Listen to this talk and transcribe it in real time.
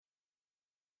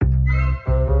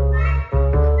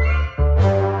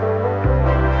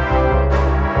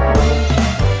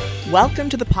Welcome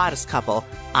to the Poddest couple.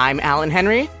 I'm Alan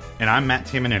Henry. And I'm Matt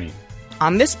Tamanini.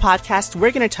 On this podcast,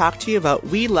 we're going to talk to you about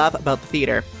what we love about the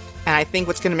theater. And I think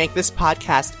what's going to make this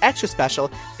podcast extra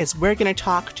special is we're going to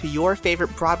talk to your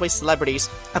favorite Broadway celebrities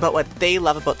about what they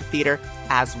love about the theater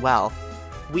as well.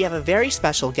 We have a very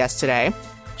special guest today.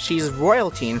 She's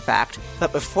royalty, in fact.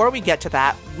 But before we get to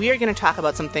that, we are going to talk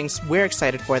about some things we're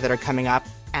excited for that are coming up.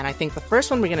 And I think the first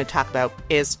one we're going to talk about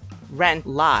is Rent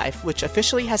Live, which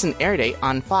officially has an air date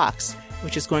on Fox,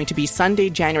 which is going to be Sunday,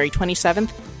 January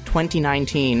 27th,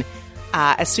 2019.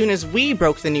 As soon as we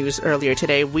broke the news earlier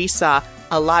today, we saw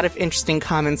a lot of interesting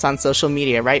comments on social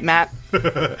media, right, Matt?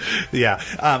 Yeah.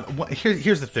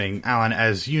 Here's the thing, Alan,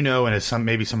 as you know, and as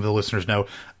maybe some of the listeners know,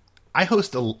 I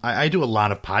do a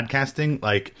lot of podcasting,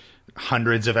 like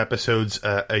hundreds of episodes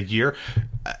a year.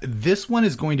 This one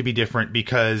is going to be different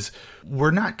because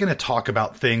we're not going to talk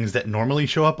about things that normally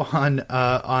show up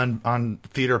on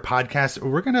theater podcasts.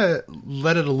 We're going to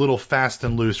let it a little fast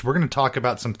and loose. We're going to talk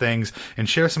about some things and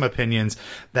share some opinions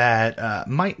that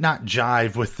might not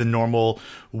jive with the normal,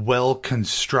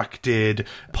 well-constructed,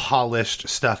 polished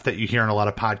stuff that you hear in a lot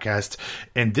of podcasts.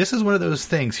 And this is one of those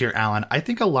things here, Alan. I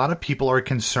think a lot of people are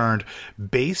concerned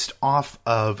based off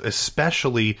of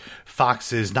especially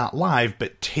Fox's not live,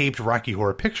 but taped Rocky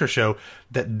Horror Picture Show,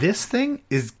 that this thing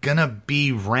is gonna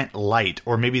be Rent Light,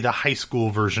 or maybe the high school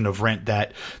version of Rent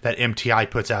that MTI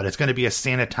puts out. It's gonna be a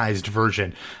sanitized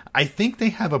version. I think they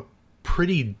have a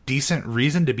pretty decent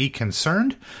reason to be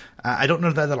concerned. I don't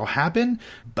know that that'll happen,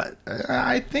 but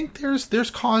I think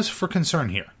there's cause for concern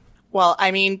here. Well,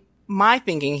 I mean, my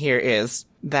thinking here is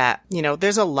that,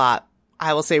 there's a lot,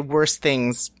 I will say, worse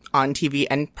things on TV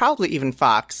and probably even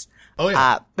Fox. Oh,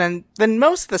 yeah. Than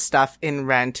most of the stuff in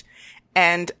Rent.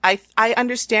 And I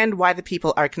understand why the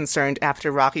people are concerned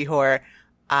after Rocky Horror,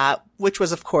 which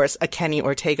was, of course, a Kenny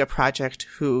Ortega project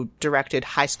who directed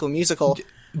High School Musical.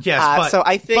 Yes,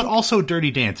 but also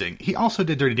Dirty Dancing. He also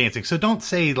did Dirty Dancing. So don't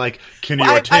say, like, Kenny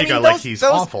Ortega like he's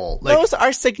awful. Those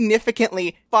are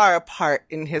significantly far apart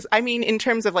in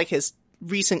terms of, like, his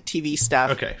recent TV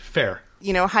stuff. Okay, fair.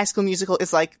 High School Musical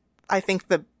is, like, I think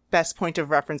the best point of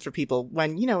reference for people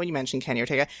when you mentioned Kenny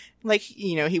Ortega, like,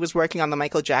 he was working on the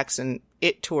Michael Jackson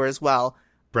It tour as well,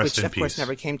 which of course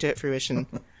never came to fruition.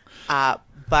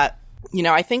 But,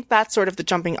 I think that's sort of the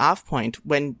jumping off point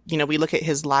when, we look at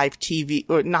his live TV,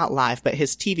 or not live, but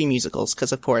his TV musicals,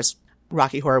 because of course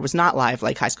Rocky Horror was not live,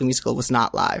 like High School Musical was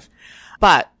not live.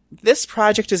 But this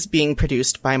project is being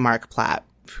produced by Mark Platt,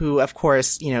 who, of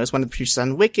course, is one of the producers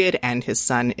on Wicked, and his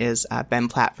son is Ben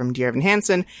Platt from Dear Evan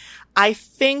Hansen. I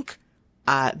think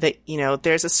that,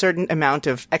 there's a certain amount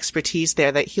of expertise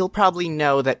there that he'll probably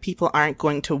know that people aren't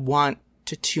going to want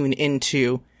to tune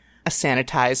into a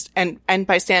sanitized, and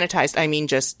by sanitized, I mean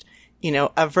just,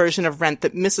 a version of Rent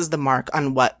that misses the mark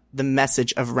on what the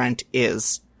message of Rent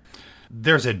is.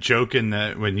 There's a joke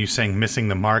when you sang Missing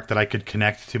the Mark that I could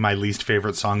connect to my least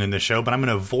favorite song in the show, but I'm going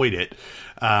to avoid it.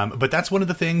 But that's one of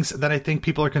the things that I think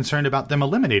people are concerned about them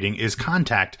eliminating is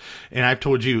Contact. And I've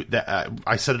told you that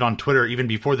I said it on Twitter even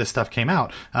before this stuff came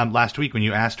out last week when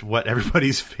you asked what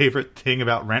everybody's favorite thing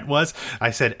about Rent was.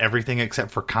 I said everything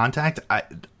except for Contact.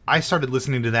 I started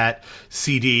listening to that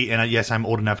CD, and yes, I'm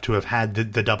old enough to have had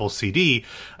the double CD,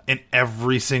 and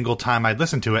every single time I'd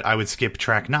listen to it, I would skip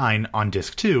track 9 on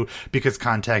disc 2 because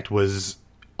Contact was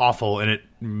awful, and it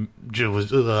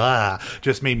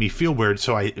just made me feel weird,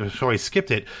 so I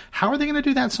skipped it. How are they going to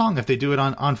do that song if they do it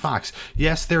on Fox?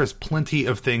 Yes, there is plenty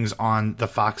of things on the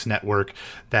Fox network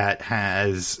that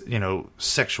has,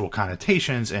 sexual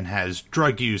connotations and has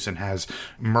drug use and has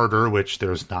murder, which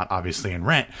there's not obviously in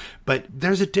Rent. But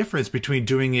there's a difference between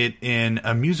doing it in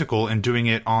a musical and doing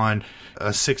it on a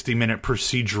 60-minute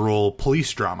procedural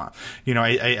police drama.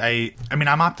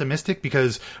 I'm optimistic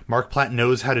because Mark Platt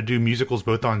knows how to do musicals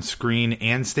both on screen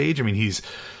and stage. I mean, he's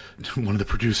one of the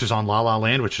producers on La La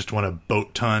Land, which just won a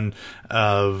boat ton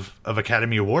of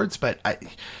Academy Awards. But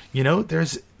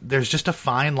there's just a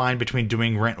fine line between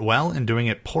doing Rent well and doing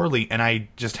it poorly. And I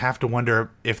just have to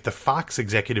wonder if the Fox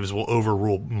executives will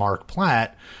overrule Mark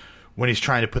Platt when he's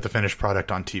trying to put the finished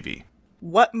product on TV.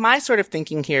 What my sort of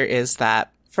thinking here is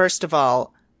that, first of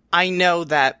all, I know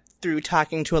that through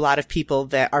talking to a lot of people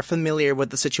that are familiar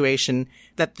with the situation,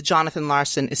 that the Jonathan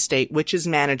Larson estate, which is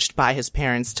managed by his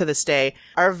parents to this day,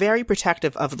 are very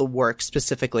protective of the work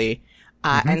specifically.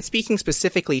 And speaking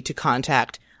specifically to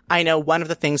Contact, I know one of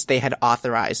the things they had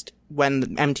authorized when the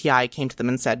MTI came to them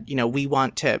and said, we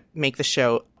want to make the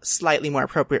show slightly more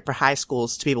appropriate for high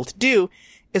schools to be able to do,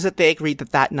 is that they agreed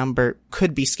that number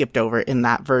could be skipped over in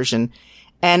that version.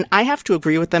 And I have to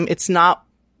agree with them. It's not,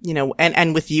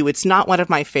 and with you, it's not one of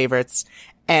my favorites.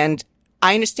 And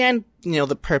I understand,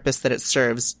 the purpose that it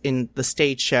serves in the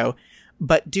stage show,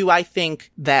 but do I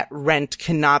think that Rent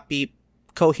cannot be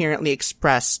coherently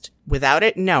expressed without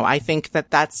it? No, I think that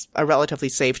that's a relatively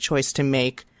safe choice to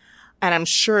make. And I'm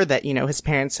sure that, his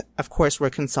parents, of course,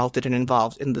 were consulted and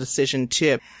involved in the decision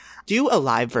to do a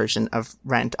live version of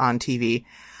Rent on TV.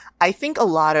 I think a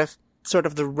lot of sort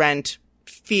of the Rent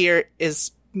fear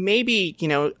is maybe,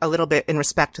 a little bit in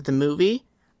respect to the movie,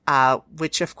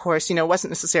 which of course,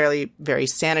 wasn't necessarily very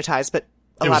sanitized, but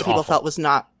a lot of people felt was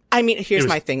not. I mean, here's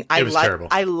my thing.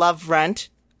 I love Rent,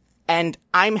 and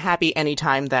I'm happy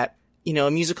anytime that, a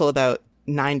musical about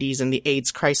 90s and the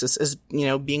AIDS crisis is,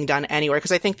 being done anywhere,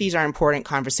 because I think these are important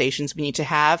conversations we need to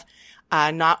have.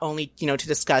 Not only, to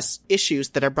discuss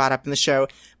issues that are brought up in the show,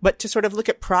 but to sort of look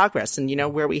at progress and,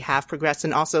 where we have progressed,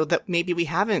 and also that maybe we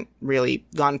haven't really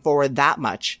gone forward that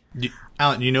much.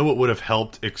 Alan, what would have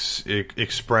helped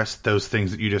express those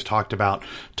things that you just talked about,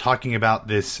 talking about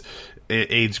this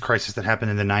AIDS crisis that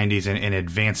happened in the 90s and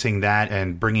advancing that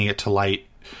and bringing it to light?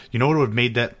 You know what would have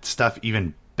made that stuff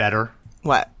even better?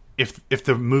 What? If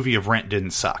the movie of Rent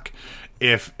didn't suck.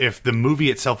 If the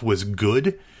movie itself was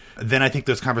good, then I think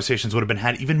those conversations would have been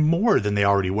had even more than they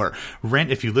already were.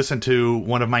 Rent, if you listen to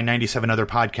one of my 97 other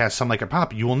podcasts, Some Like It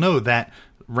Pop, you will know that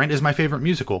Rent is my favorite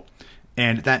musical.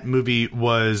 And that movie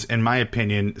was, in my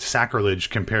opinion, sacrilege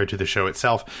compared to the show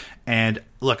itself. And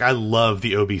look, I love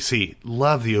the OBC.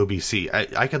 Love the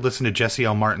OBC. I could listen to Jesse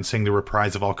L. Martin sing the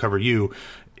reprise of I'll Cover You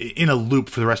in a loop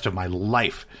for the rest of my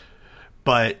life.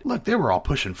 But look, they were all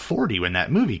pushing 40 when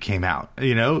that movie came out,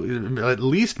 at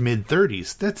least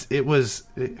mid-30s. It was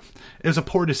a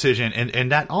poor decision.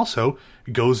 And that also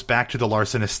goes back to the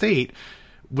Larson estate,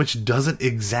 which doesn't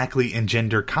exactly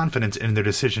engender confidence in their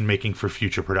decision-making for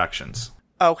future productions.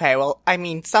 Okay, well, I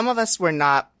mean, some of us were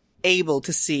not able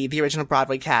to see the original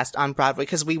Broadway cast on Broadway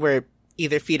because we were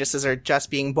either fetuses or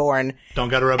just being born. Don't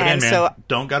gotta rub it in, man.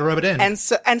 Don't gotta rub it in. And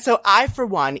so I, for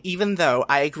one, even though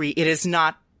I agree it is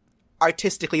not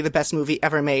artistically the best movie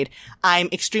ever made, I'm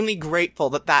extremely grateful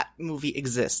that that movie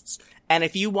exists. And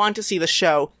if you want to see the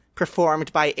show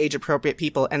performed by age-appropriate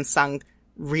people and sung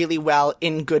really well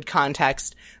in good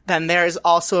context, then there is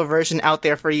also a version out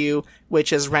there for you,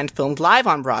 which is Rent filmed live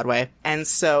on Broadway. And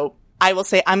so I will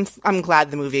say I'm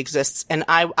glad the movie exists, and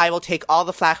I will take all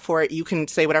the flack for it. You can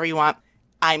say whatever you want.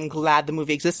 I'm glad the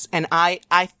movie exists, and I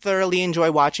thoroughly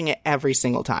enjoy watching it every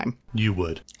single time. You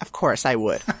would. Of course I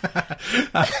would.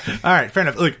 All right, fair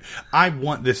enough. Look, I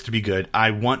want this to be good.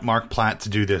 I want Mark Platt to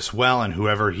do this well, and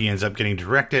whoever he ends up getting to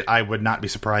direct it, I would not be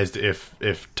surprised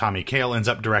if Tommy Kail ends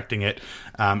up directing it,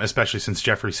 especially since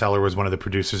Jeffrey Seller was one of the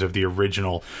producers of the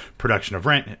original production of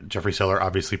Rent. Jeffrey Seller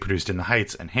obviously produced In the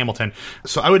Heights and Hamilton.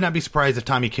 So I would not be surprised if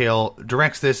Tommy Kail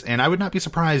directs this, and I would not be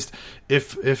surprised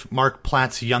if Mark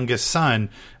Platt's youngest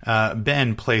son,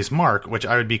 Ben, plays Mark, which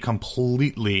I would be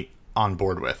completely on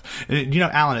board with.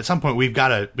 Alan, at some point we've got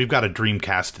to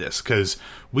Dreamcast this, because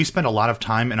we spend a lot of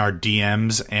time in our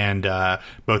DMs and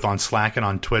both on Slack and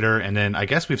on Twitter, and then I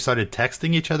guess we've started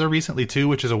texting each other recently too,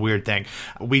 which is a weird thing.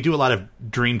 We do a lot of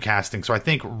Dreamcasting, so I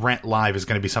think Rent Live is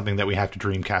going to be something that we have to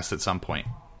Dreamcast at some point.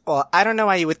 Well, I don't know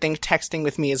why you would think texting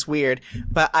with me is weird,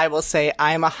 but I will say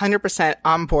I am 100%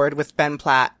 on board with Ben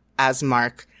Platt as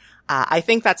Mark. I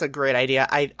think that's a great idea.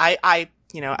 I'm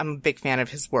a big fan of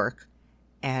his work.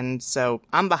 And so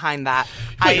I'm behind that.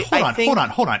 Wait, hold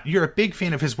on. You're a big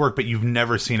fan of his work, but you've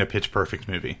never seen a Pitch Perfect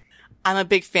movie. I'm a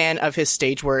big fan of his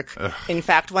stage work. Ugh. In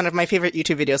fact, one of my favorite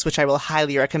YouTube videos, which I will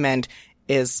highly recommend,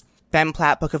 is Ben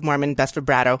Platt, Book of Mormon, Best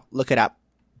Vibrato. Look it up.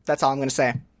 That's all I'm going to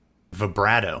say.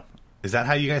 Vibrato. Is that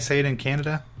how you guys say it in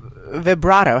Canada?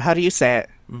 Vibrato. How do you say it?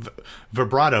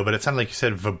 Vibrato, but it sounded like you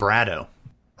said vibrato.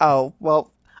 Oh,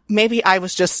 well, maybe I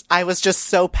was just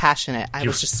so passionate. I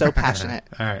was just so passionate.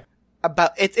 All right.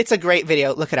 It's a great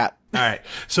video. Look it up. All right.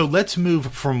 So let's move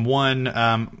from one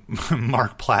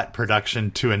Mark Platt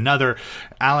production to another.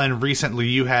 Alan, recently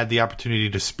you had the opportunity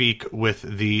to speak with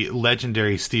the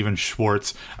legendary Stephen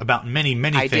Schwartz about many,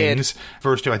 many things.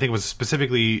 First two, I think, was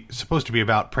specifically supposed to be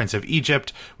about Prince of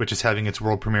Egypt, which is having its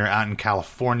world premiere out in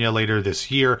California later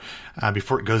this year,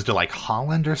 before it goes to like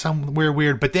Holland or somewhere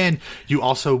weird. But then you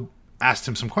also asked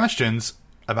him some questions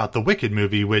about the Wicked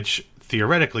movie, which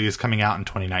theoretically is coming out in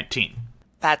 2019.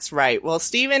 That's right. Well,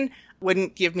 Steven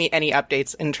wouldn't give me any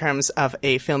updates in terms of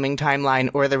a filming timeline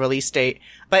or the release date,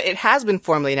 but it has been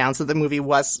formally announced that the movie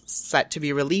was set to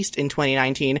be released in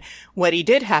 2019. What he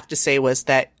did have to say was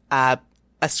that a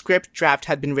script draft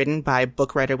had been written by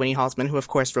book writer Winnie Halsman, who of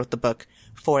course wrote the book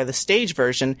for the stage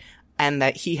version, and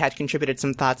that he had contributed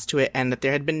some thoughts to it, and that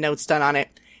there had been notes done on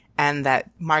it, and that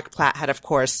Mark Platt had of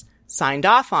course signed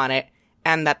off on it,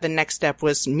 and that the next step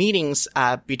was meetings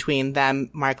between them,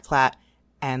 Mark Platt,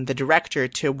 and the director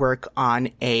to work on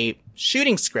a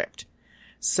shooting script.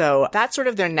 So that's sort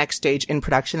of their next stage in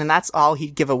production, and that's all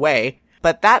he'd give away.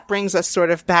 But that brings us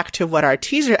sort of back to what our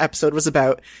teaser episode was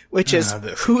about, which is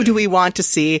who do we want to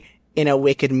see in a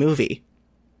Wicked movie?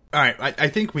 All right, I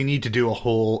think we need to do a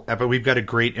whole episode. We've got a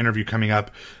great interview coming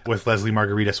up with Lesli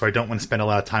Margarita, so I don't want to spend a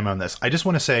lot of time on this. I just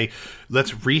want to say,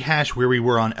 let's rehash where we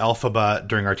were on Elphaba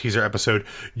during our teaser episode.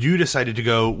 You decided to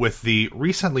go with the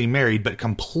recently married but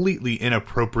completely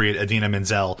inappropriate Idina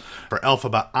Menzel for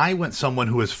Elphaba. I went someone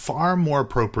who is far more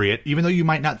appropriate, even though you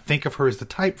might not think of her as the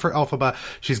type for Elphaba.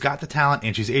 She's got the talent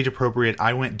and she's age appropriate.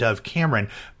 I went Dove Cameron,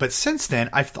 but since then,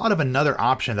 I've thought of another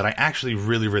option that I actually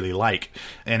really, really like,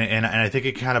 and I think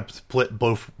it kind of split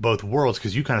both worlds,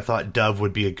 because you kind of thought Dove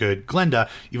would be a good Glenda,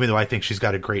 even though I think she's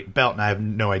got a great belt and I have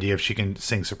no idea if she can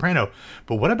sing soprano.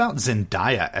 But what about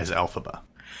Zendaya as Elphaba?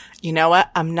 You know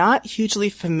what? I'm not hugely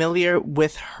familiar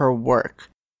with her work.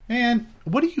 And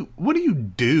what do you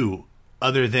do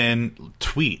other than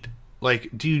tweet?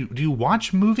 Like, do you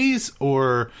watch movies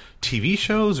or TV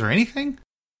shows or anything?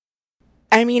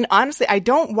 I mean, honestly, I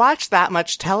don't watch that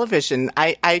much television.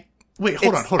 Wait,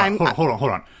 hold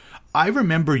on. I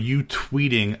remember you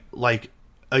tweeting like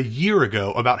a year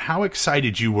ago about how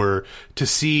excited you were to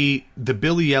see the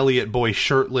Billy Elliot boy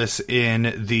shirtless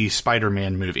in the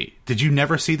Spider-Man movie. Did you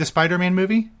never see the Spider-Man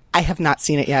movie? I have not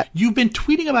seen it yet. You've been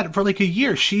tweeting about it for like a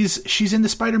year. She's in the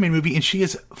Spider-Man movie, and she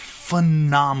is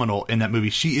phenomenal in that movie.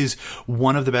 She is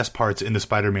one of the best parts in the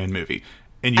Spider-Man movie.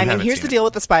 And here's the deal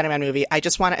with the Spider-Man movie. I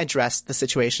just want to address the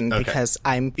situation because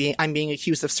I'm being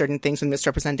accused of certain things and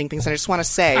misrepresenting things, and I just want to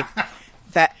say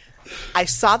that I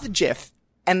saw the GIF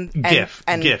and GIF.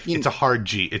 It's a hard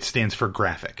G. It stands for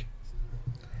graphic.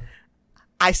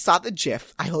 I saw the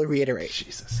GIF. I will reiterate.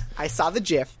 Jesus. I saw the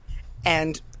GIF,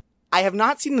 and I have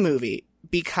not seen the movie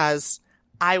because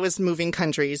I was moving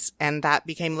countries, and that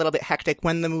became a little bit hectic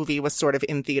when the movie was sort of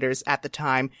in theaters at the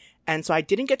time, and so I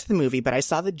didn't get to the movie, but I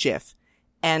saw the GIF,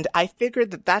 and I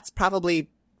figured that that's probably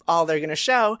all they're going to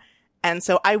show, and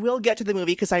so I will get to the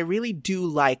movie because I really do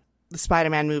like the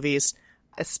Spider-Man movies,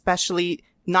 especially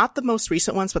not the most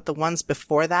recent ones, but the ones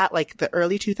before that, like the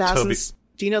early 2000s.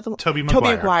 Do you know them? Tobey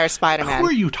Maguire Spider-Man. Who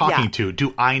are you talking to?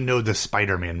 Do I know the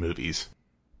Spider-Man movies?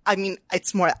 I mean,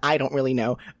 it's more, I don't really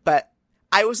know, but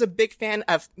I was a big fan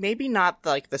of maybe not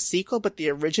the sequel, but the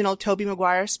original Tobey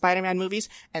Maguire Spider-Man movies.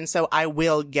 And so I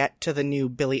will get to the new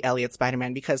Billy Elliot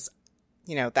Spider-Man because,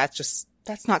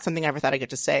 that's not something I ever thought I'd get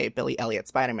to say, Billy Elliot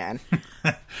Spider-Man.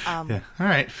 Yeah. All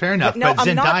right. Fair enough. But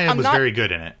Zendaya was very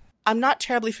good in it. I'm not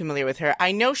terribly familiar with her.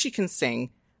 I know she can sing.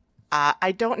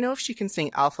 I don't know if she can sing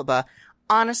Elphaba.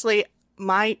 Honestly,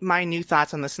 my new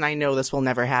thoughts on this, and I know this will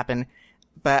never happen,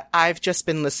 but I've just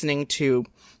been listening to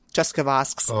Jessica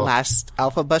Vosk's last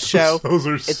Elphaba show. Those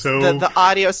are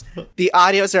the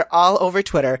audios are all over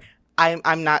Twitter.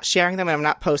 I'm not sharing them and I'm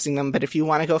not posting them, but if you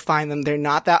want to go find them, they're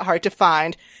not that hard to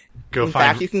find. In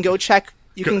fact, you can go check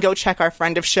our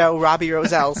friend of show, Robbie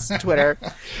Roselle's Twitter.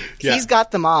 Yeah. He's got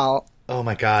them all. Oh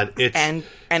my God. And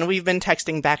we've been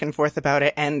texting back and forth about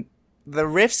it, and the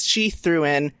riffs she threw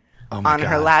in on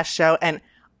her last show. And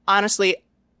honestly,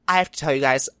 I have to tell you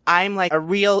guys, I'm like a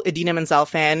real Idina Menzel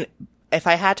fan. If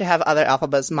I had to have other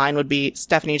Elphabas, mine would be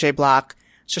Stephanie J. Block,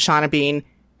 Shoshana Bean,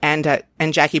 and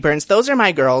Jackie Burns. Those are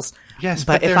my girls. Yes,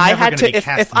 but if I had to,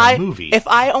 if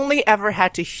I only ever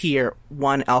had to hear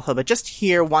one Elphaba, just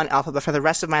hear one Elphaba for the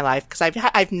rest of my life, because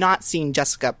I've not seen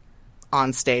Jessica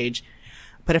on stage.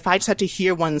 But if I just had to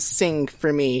hear one sing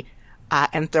for me,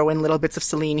 and throw in little bits of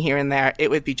Celine here and there, it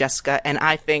would be Jessica. And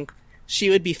I think she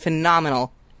would be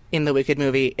phenomenal in the Wicked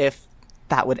movie if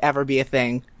that would ever be a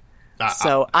thing.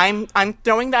 So I'm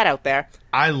throwing that out there.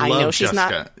 I love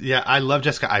Jessica. Yeah, I love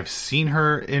Jessica. I've seen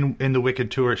her in the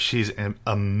Wicked tour. She's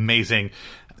amazing.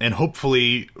 And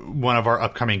hopefully one of our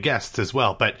upcoming guests as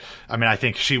well. But, I mean, I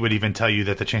think she would even tell you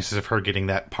that the chances of her getting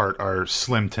that part are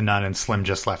slim to none, and Slim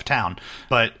just left town.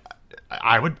 But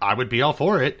I would be all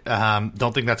for it.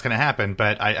 Don't think that's going to happen,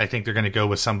 but I think they're going to go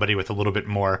with somebody with a little bit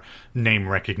more name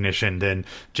recognition than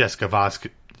Jessica Vosk,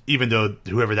 even though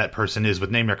whoever that person is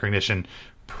with name recognition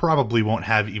probably won't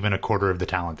have even a quarter of the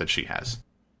talent that she has.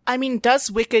 I mean, does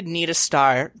Wicked need a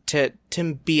star to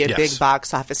be a big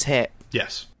box office hit?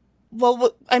 Yes.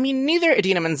 Well, I mean, neither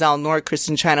Idina Menzel nor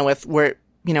Kristen Chenoweth were,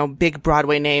 big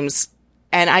Broadway names.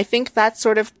 And I think that's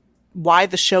sort of why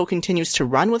the show continues to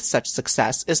run with such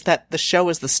success, is that the show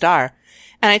is the star.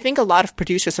 And I think a lot of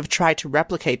producers have tried to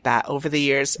replicate that over the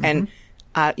years. Mm-hmm.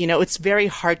 And, it's very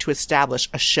hard to establish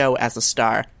a show as a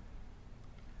star.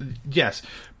 Yes,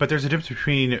 but there's a difference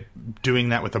between doing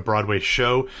that with a Broadway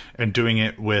show and doing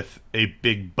it with a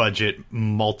big budget,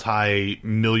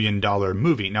 multi-million-dollar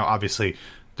movie. Now, obviously,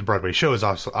 the Broadway show is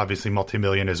also obviously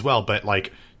multi-million as well, but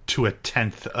like to a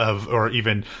tenth of, or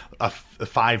even a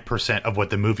 5% of what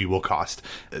the movie will cost.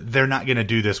 They're not going to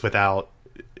do this without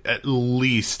at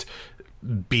least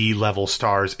B-level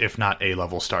stars, if not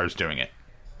A-level stars, doing it.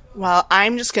 Well,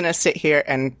 I'm just going to sit here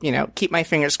and, keep my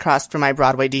fingers crossed for my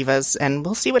Broadway divas, and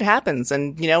we'll see what happens.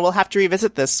 And, we'll have to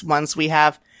revisit this once we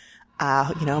have,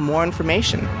 more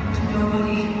information.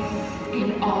 Nobody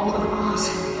in all of Oz,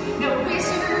 no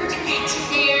wizard that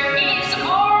there is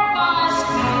or was,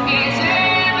 is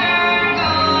ever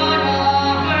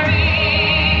gonna bring.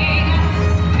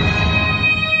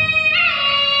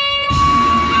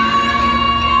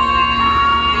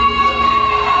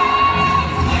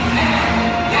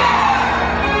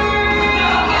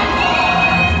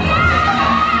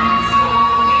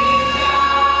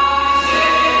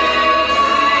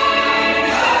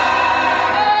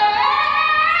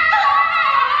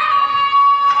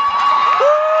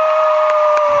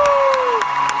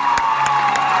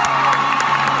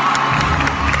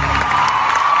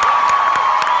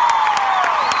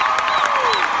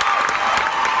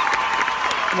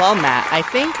 Well, Matt, I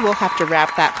think we'll have to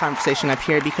wrap that conversation up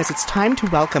here because it's time to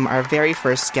welcome our very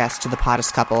first guest to the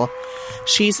Poddest couple.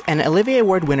 She's an Olivier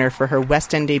Award winner for her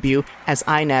West End debut as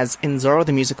Inez in Zorro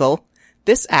the Musical.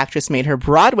 This actress made her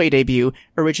Broadway debut,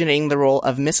 originating the role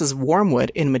of Mrs.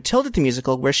 Wormwood in Matilda the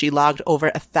Musical, where she logged over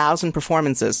 1,000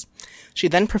 performances. She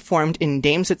then performed in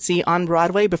Dames at Sea on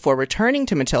Broadway before returning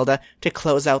to Matilda to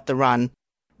close out the run.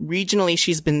 Regionally,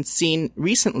 she's been seen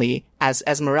recently as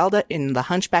Esmeralda in The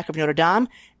Hunchback of Notre Dame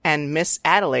and Miss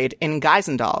Adelaide in Guys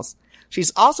and Dolls.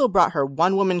 She's also brought her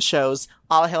one-woman shows,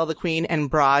 All Hail the Queen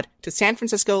and Broad, to San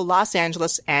Francisco, Los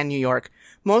Angeles, and New York.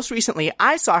 Most recently,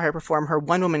 I saw her perform her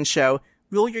one-woman show,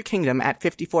 Rule Your Kingdom, at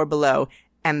 54 Below,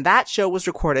 and that show was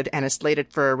recorded and is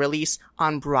slated for a release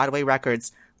on Broadway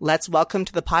Records. Let's welcome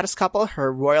to the Poddest couple,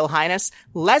 Her Royal Highness,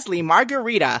 Lesli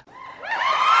Margarita.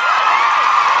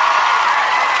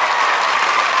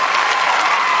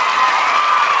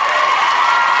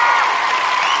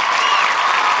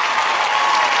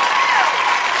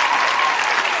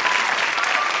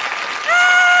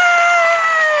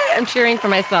 I'm cheering for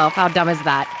myself. How dumb is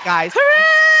that? Guys.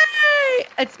 Hooray!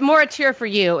 It's more a cheer for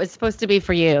you. It's supposed to be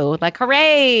for you. Like,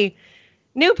 hooray!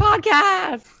 New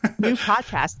podcast! New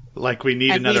podcast. Like we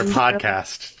need another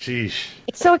podcast. Jeez.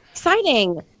 It's so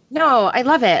exciting. No, I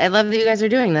love it. I love that you guys are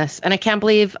doing this. And I can't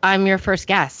believe I'm your first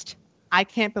guest. I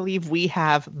can't believe we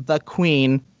have the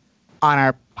Queen on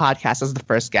our podcast as the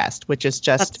first guest, which is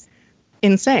just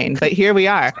insane. But here we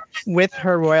are with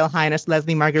Her Royal Highness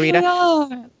Lesli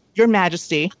Margarita. Your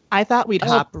Majesty, I thought we'd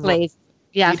hop right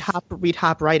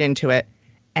into it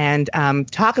and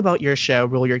talk about your show,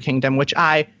 Rule Your Kingdom, which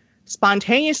I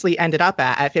spontaneously ended up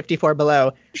at 54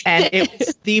 Below, and it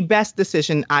was the best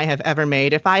decision I have ever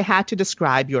made. If I had to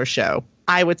describe your show,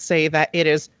 I would say that it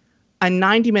is a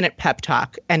 90-minute pep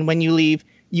talk, and when you leave,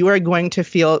 you are going to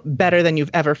feel better than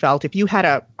you've ever felt. If you had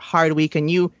a hard week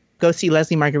and you go see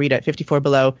Lesli Margarita at 54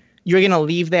 Below, you're going to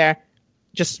leave there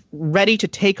just ready to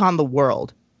take on the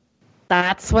world.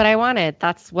 That's what I wanted.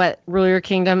 That's what Rule Your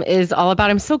Kingdom is all about.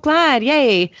 I'm so glad.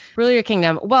 Yay. Rule Your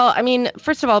Kingdom. Well, I mean,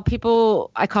 first of all,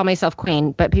 I call myself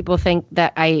queen, but people think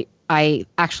that I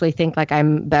actually think like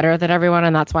I'm better than everyone,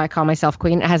 and that's why I call myself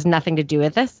queen. It has nothing to do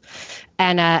with this.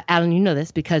 And Alan, you know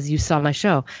this because you saw my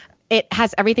show. It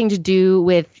has everything to do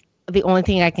with the only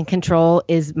thing I can control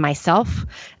is myself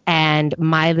and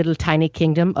my little tiny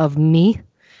kingdom of me.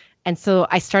 And so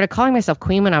I started calling myself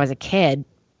queen when I was a kid.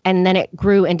 And then it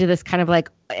grew into this kind of like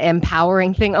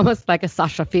empowering thing, almost like a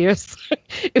Sasha Fierce.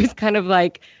 It was kind of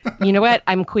like, you know what?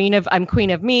 I'm queen of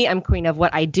me. I'm queen of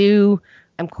what I do.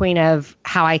 I'm queen of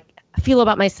how I feel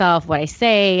about myself, what I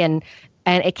say. And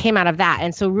it came out of that.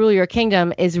 And so Rule Your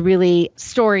Kingdom is really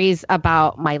stories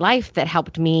about my life that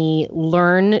helped me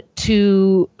learn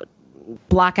to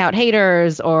block out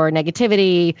haters or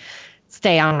negativity,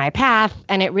 stay on my path.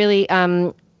 And it really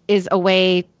is a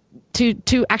way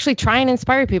to actually try and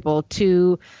inspire people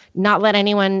to not let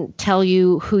anyone tell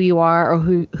you who you are or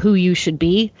who you should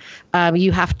be.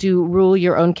 You have to rule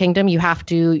your own kingdom. You have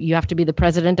to be the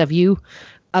president of you.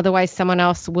 Otherwise, someone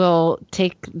else will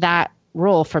take that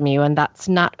role from you, and that's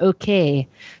not okay.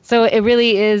 So it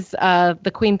really is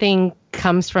the queen thing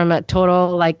comes from a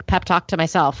total like pep talk to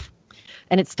myself,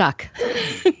 and it stuck.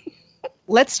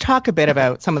 let's talk a bit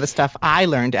about some of the stuff I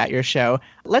learned at your show.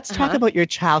 Let's talk about your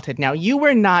childhood. Now, you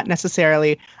were not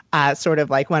necessarily sort of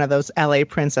like one of those LA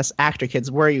princess actor kids,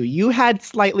 were you? You had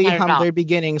slightly humbler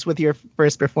beginnings with your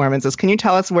first performances. Can you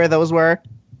tell us where those were?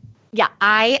 Yeah,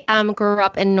 I grew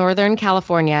up in Northern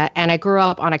California, and I grew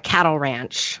up on a cattle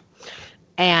ranch.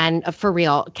 And for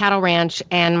real, cattle ranch.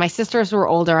 And my sisters were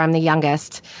older. I'm the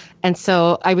youngest. And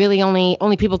so I really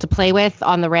only people to play with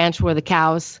on the ranch were the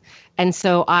cows. And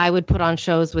so I would put on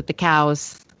shows with the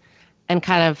cows and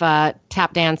kind of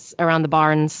tap dance around the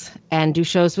barns and do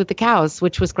shows with the cows,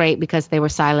 which was great because they were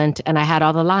silent and I had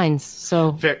all the lines.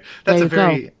 So that's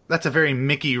a very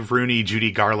Mickey Rooney,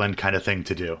 Judy Garland kind of thing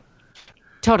to do.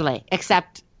 Totally,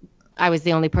 except I was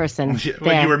the only person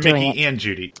well, you were Mickey and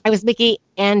Judy. I was Mickey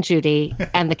and Judy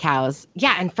and the cows.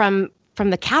 Yeah, and from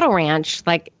the cattle ranch,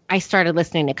 like I started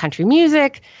listening to country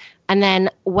music. And then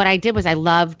what I did was I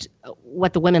loved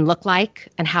what the women looked like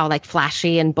and how like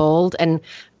flashy and bold. And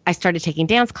I started taking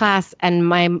dance class, and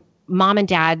my mom and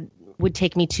dad would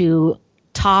take me to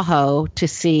Tahoe to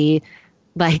see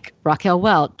like Raquel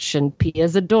Welch and Pia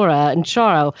Zadora and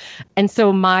Charo. And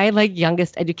so my like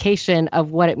youngest education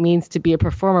of what it means to be a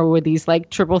performer were these like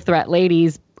triple threat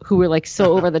ladies who were like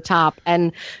so over the top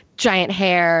and giant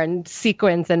hair and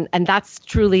sequins. And that's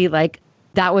truly like,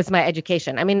 that was my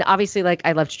education. I mean, obviously like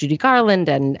I loved Judy Garland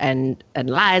and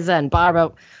Liza and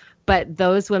Barbara, but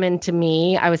those women to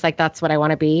me, I was like, that's what I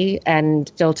want to be. And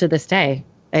still to this day,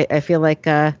 I feel like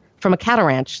from a cattle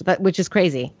ranch, which is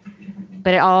crazy.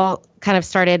 But it all kind of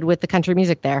started with the country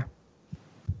music there.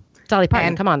 Dolly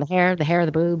Parton, come on, the hair,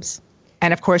 the boobs.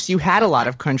 And of course, you had a lot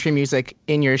of country music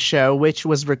in your show, which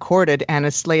was recorded and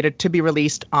is slated to be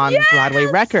released on Broadway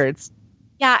Records.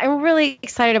 Yeah, I'm really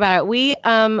excited about it. We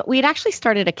had actually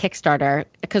started a Kickstarter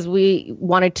because we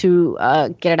wanted to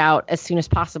get it out as soon as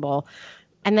possible.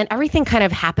 And then everything kind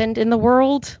of happened in the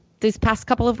world these past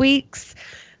couple of weeks.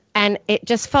 And it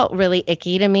just felt really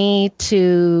icky to me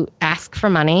to ask for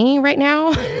money right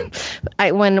now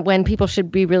when people should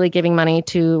be really giving money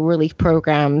to relief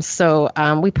programs. So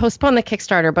we postponed the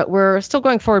Kickstarter, but we're still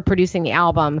going forward producing the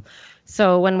album.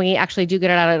 So when we actually do get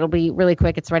it out, it'll be really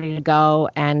quick. It's ready to go.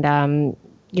 And,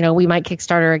 we might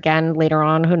Kickstarter again later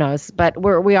on. Who knows? But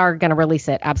we are going to release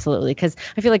it. Absolutely. Because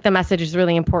I feel like the message is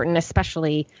really important,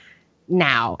 especially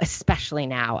now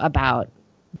about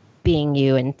being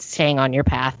you and staying on your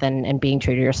path and being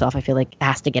true to yourself. I feel like it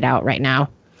has to get out right now.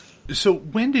 So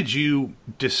when did you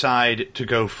decide to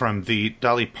go from the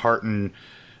Dolly Parton,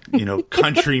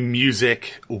 country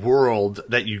music world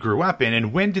that you grew up in,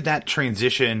 and when did that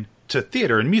transition to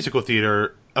theater and musical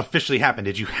theater officially happen?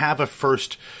 Did you have a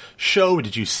first show?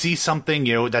 Did you see something,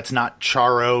 that's not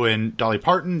Charo and Dolly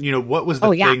Parton? What was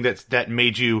the thing that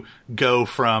made you go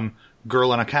from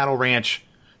girl on a cattle ranch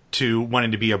to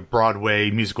wanting to be a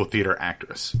Broadway musical theater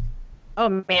actress?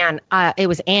 Oh, man. It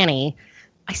was Annie.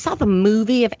 I saw the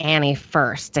movie of Annie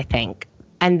first, I think.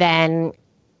 And then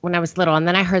when I was little, and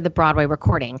then I heard the Broadway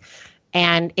recording.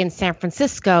 And in San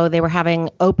Francisco, they were having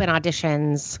open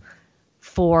auditions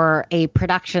for a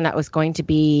production that was going to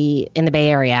be in the Bay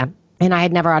Area. And I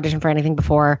had never auditioned for anything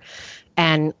before.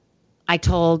 And I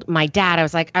told my dad, I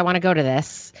was like, I want to go to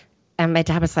this. And my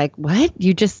dad was like, what?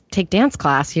 You just take dance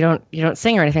class. You don't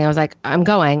sing or anything. I was like, I'm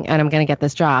going and I'm going to get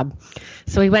this job.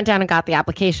 So he went down and got the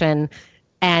application.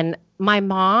 And my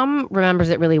mom remembers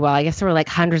it really well. I guess there were like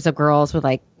hundreds of girls with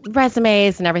like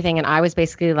resumes and everything. And I was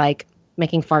basically like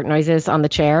making fart noises on the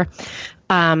chair,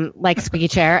 like squeaky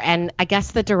chair. And I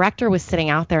guess the director was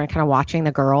sitting out there and kind of watching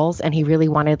the girls. And he really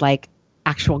wanted like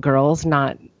actual girls,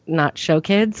 not show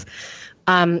kids.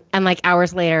 And like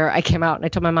hours later, I came out and I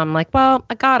told my mom, I'm like, well,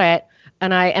 I got it.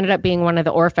 And I ended up being one of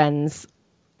the orphans.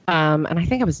 And I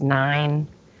think I was 9.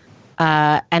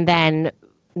 And then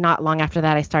not long after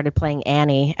that, I started playing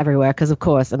Annie everywhere. Because, of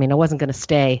course, I wasn't going to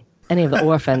stay any of the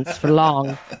orphans for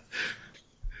long.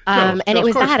 And it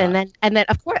was that. Not. And then,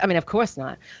 of course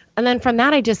not. And then from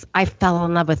that, I fell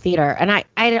in love with theater. And I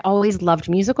had always loved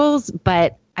musicals.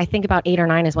 But I think about 8 or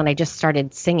 9 is when I just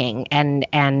started singing.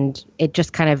 And it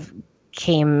just kind of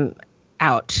came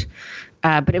out.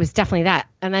 But it was definitely that.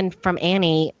 And then from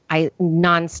Annie, I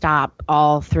nonstop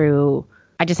all through,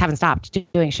 I just haven't stopped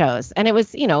doing shows. And it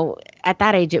was, at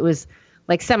that age, it was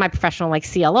like semi-professional, like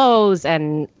CLOs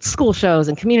and school shows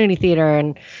and community theater.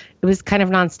 And it was kind of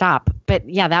nonstop. But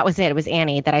yeah, that was it. It was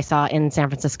Annie that I saw in San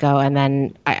Francisco. And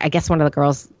then I guess one of the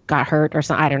girls got hurt or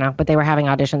something. I don't know. But they were having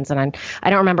auditions. And I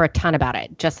don't remember a ton about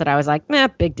it. Just that I was like,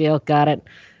 big deal. Got it.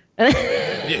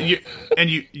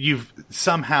 You've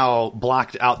somehow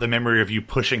blocked out the memory of you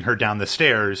pushing her down the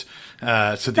stairs so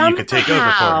that you could take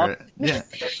over for her. Yeah.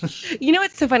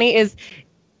 What's so funny is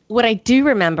what I do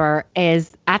remember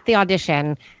is at the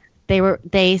audition,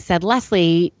 they said,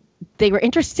 Leslie, they were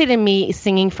interested in me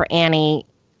singing for Annie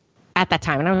at that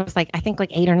time. And I was like, I think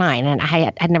like 8 or 9. And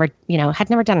I had never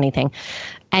done anything.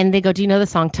 And they go, do you know the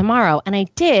song Tomorrow? And I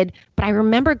did, but I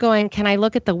remember going, can I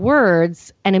look at the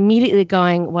words? And immediately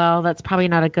going, well, that's probably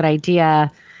not a good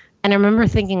idea. And I remember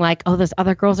thinking like, oh, those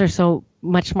other girls are so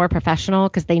much more professional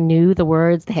because they knew the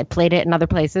words. They had played it in other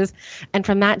places. And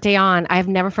from that day on, I've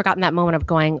never forgotten that moment of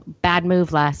going, bad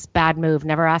move, Les, bad move.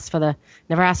 Never ask for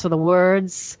the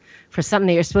words for something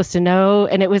that you're supposed to know.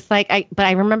 And it was like, but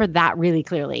I remember that really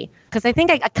clearly because I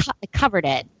think I covered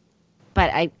it,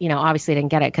 but I, obviously didn't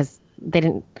get it because they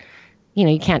didn't,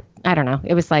 you can't, I don't know.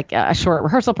 It was like a short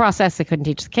rehearsal process. They couldn't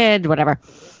teach the kid, whatever.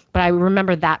 But I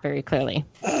remember that very clearly.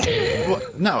 Well,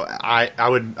 no, I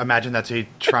would imagine that's a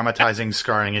traumatizing,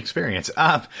 scarring experience.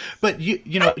 But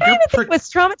you know, I don't think it was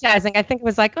traumatizing. I think it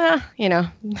was like, well,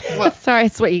 sorry,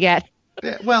 it's what you get.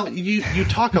 Well, you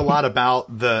talk a lot about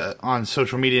on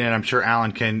social media, and I'm sure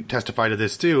Alan can testify to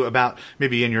this too, about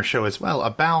maybe in your show as well,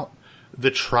 about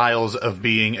the trials of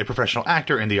being a professional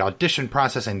actor and the audition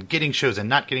process and getting shows and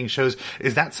not getting shows.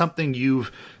 Is that something you've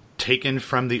taken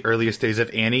from the earliest days of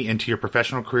Annie into your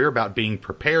professional career about being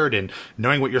prepared and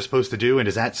knowing what you're supposed to do? And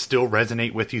does that still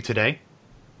resonate with you today?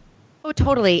 Oh,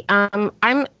 totally.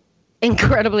 I'm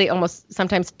incredibly, almost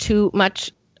sometimes too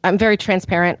much. I'm very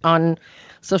transparent on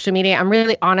social media. I'm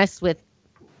really honest with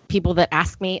people that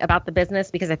ask me about the business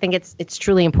because I think it's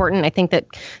truly important. I think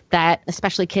that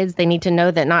especially kids, they need to know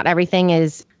that not everything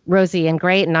is rosy and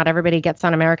great, and not everybody gets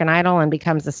on American Idol and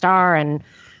becomes a star. And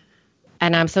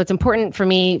so it's important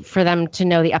for them to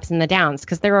know the ups and the downs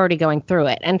because they're already going through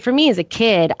it. And for me as a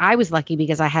kid, I was lucky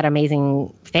because I had an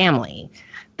amazing family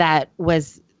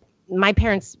my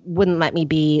parents wouldn't let me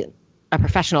be a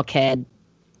professional kid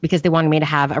because they wanted me to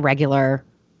have a regular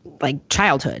like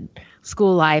childhood,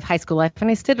 school life, high school life. And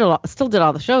I still did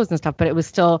all the shows and stuff, but it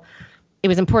was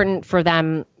important for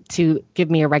them to give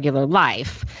me a regular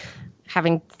life.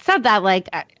 Having said that, like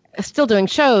still doing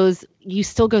shows, you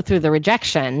still go through the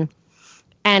rejection.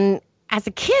 And as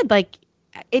a kid, like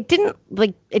it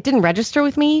didn't register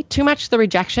with me too much, the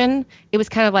rejection. It was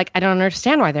kind of like, I don't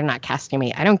understand why they're not casting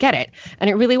me. I don't get it. And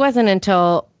it really wasn't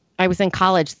until I was in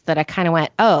college that I kind of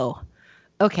went, oh,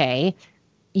 okay,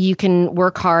 you can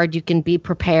work hard, you can be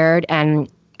prepared, and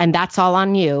that's all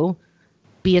on you.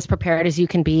 Be as prepared as you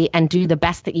can be and do the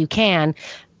best that you can,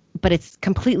 but it's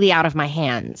completely out of my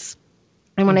hands.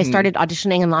 And when I started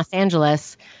auditioning in Los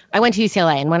Angeles, I went to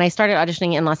UCLA, and when I started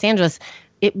auditioning in Los Angeles,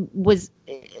 it was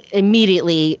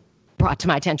immediately brought to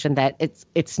my attention that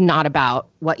it's not about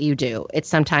what you do. It's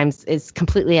sometimes it's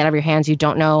completely out of your hands. You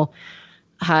don't know,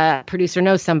 producer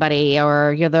knows somebody,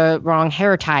 or you're the wrong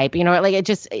hair type. Like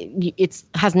it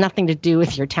has nothing to do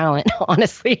with your talent.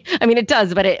 Honestly, I mean it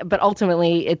does, but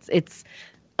ultimately it's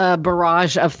a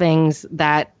barrage of things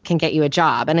that can get you a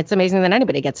job. And it's amazing that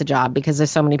anybody gets a job because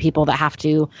there's so many people that have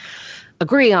to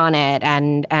agree on it,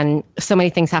 and so many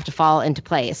things have to fall into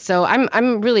place. So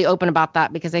I'm really open about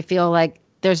that because I feel like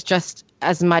there's just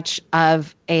as much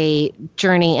of a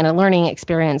journey and a learning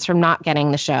experience from not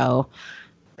getting the show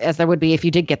as there would be if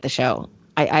you did get the show.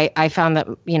 I found that,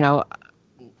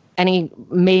 any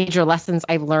major lessons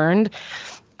I've learned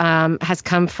has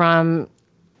come from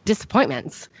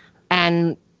disappointments.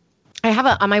 And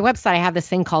on my website, I have this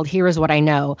thing called Here Is What I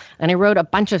Know. And I wrote a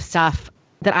bunch of stuff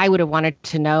that I would have wanted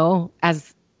to know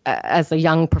as a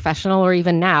young professional, or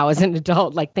even now as an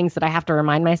adult, like things that I have to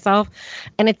remind myself.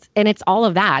 And it's all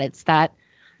of that. It's that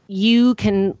you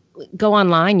can go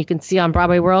online, you can see on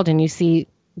Broadway World, and you see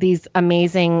these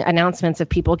amazing announcements of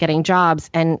people getting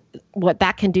jobs, and what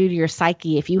that can do to your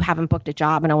psyche. If you haven't booked a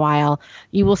job in a while,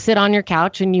 you will sit on your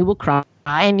couch and you will cry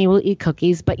and you will eat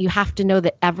cookies, but you have to know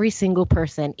that every single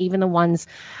person, even the ones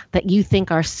that you think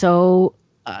are so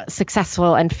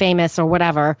successful and famous or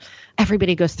whatever,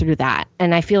 everybody goes through that.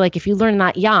 And I feel like if you learn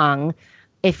that young,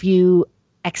 if you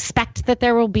expect that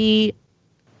there will be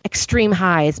extreme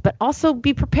highs, but also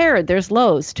be prepared, there's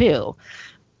lows too.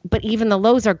 But even the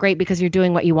lows are great because you're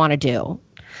doing what you want to do.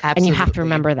 Absolutely. And you have to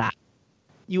remember that.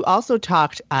 You also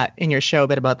talked in your show a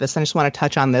bit about this. I just want to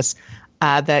touch on this,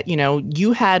 that,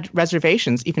 you had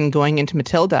reservations even going into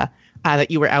Matilda,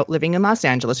 that you were out living in Los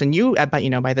Angeles, and you,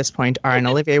 by this point, are an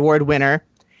Olivier Award winner.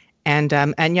 And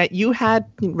yet you had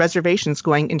reservations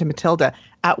going into Matilda.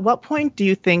 At what point do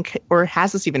you think, or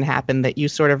has this even happened, that you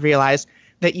sort of realize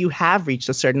that you have reached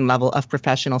a certain level of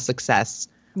professional success?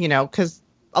 Because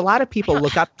a lot of people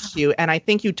look up to you, and I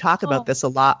think you talk about this a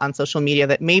lot on social media,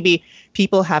 that maybe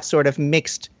people have sort of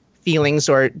mixed feelings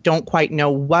or don't quite know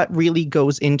what really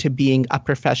goes into being a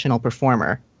professional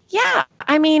performer. Yeah,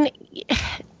 I mean,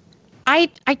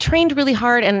 I trained really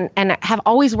hard and have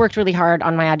always worked really hard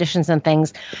on my auditions and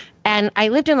things. And I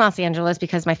lived in Los Angeles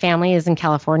because my family is in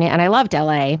California, and I loved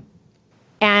LA.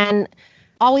 And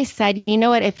always said, you know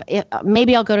what, if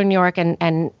maybe I'll go to New York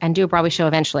and do a Broadway show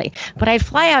eventually. But I'd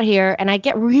fly out here and I'd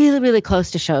get really, really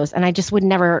close to shows, and I just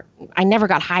never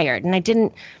got hired. And I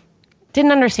didn't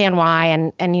understand why,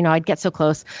 and I'd get so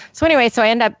close. So anyway, so I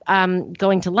end up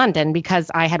going to London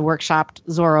because I had workshopped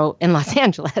Zorro in Los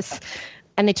Angeles.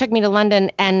 And they took me to London,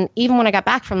 and even when I got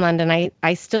back from London,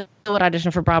 I still would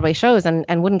audition for Broadway shows and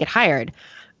wouldn't get hired.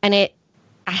 And I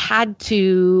had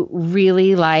to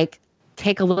really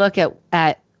take a look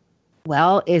at,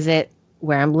 well, is it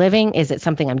where I'm living? Is it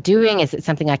something I'm doing? Is it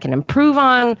something I can improve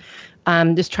on?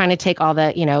 Just trying to take all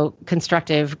the,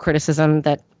 constructive criticism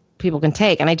that people can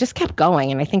take. And I just kept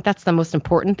going. And I think that's the most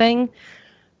important thing.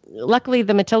 Luckily,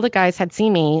 the Matilda guys had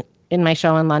seen me in my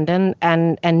show in London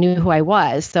and knew who I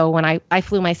was. So when I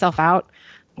flew myself out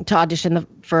to audition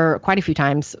for quite a few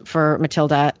times for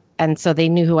Matilda, and so they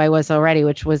knew who I was already,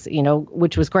 which was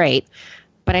great.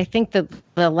 But I think that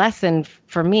the lesson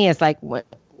for me is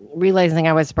realizing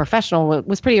I was a professional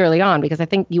was pretty early on, because I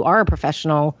think you are a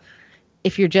professional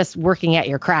if you're just working at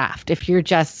your craft. If you're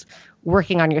just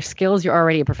working on your skills, you're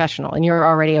already a professional and you're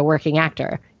already a working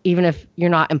actor, even if you're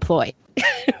not employed.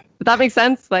 Does that make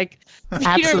sense?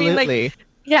 Absolutely. You know what I mean?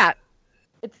 Yeah.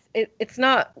 It's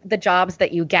not the jobs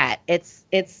that you get.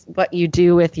 It's what you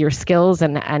do with your skills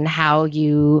and how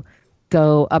you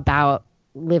go about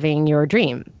living your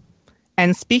dream.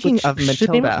 And speaking of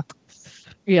Matilda,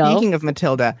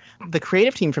 the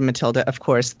creative team from Matilda, of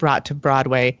course, brought to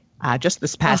Broadway just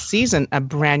this past season a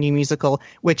brand new musical,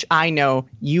 which I know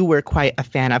you were quite a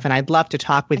fan of, and I'd love to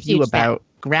talk with you about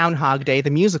Groundhog Day,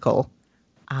 the musical.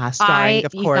 Starring,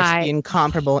 of course, the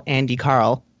incomparable Andy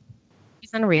Karl.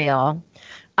 He's unreal.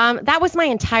 That was my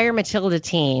entire Matilda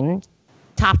team,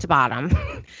 top to bottom.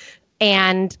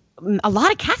 And a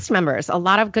lot of cast members, a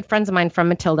lot of good friends of mine from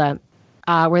Matilda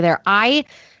were there. I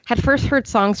had first heard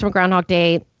songs from Groundhog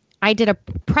Day. I did a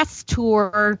press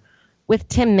tour with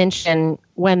Tim Minchin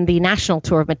when the national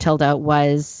tour of Matilda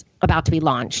was about to be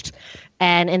launched.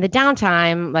 And in the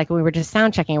downtime, when we were just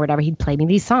sound checking or whatever, he'd play me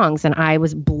these songs, and I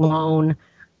was blown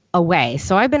away.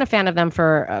 So I've been a fan of them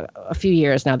for a few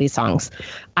years now, these songs.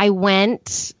 I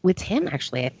went with him,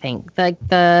 actually, I think.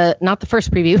 Not the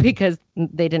first preview, because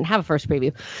they didn't have a first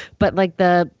preview, but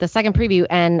the second preview,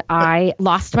 and I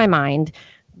lost my mind,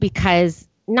 because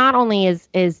not only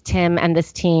is Tim and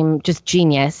this team just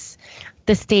genius,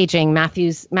 the staging,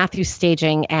 Matthew's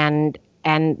staging, and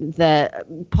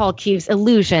the Paul Keeves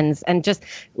illusions, and just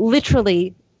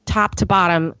literally top to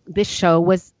bottom, this show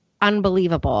was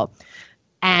unbelievable.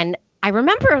 And I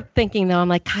remember thinking, though, I'm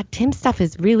like, God, Tim's stuff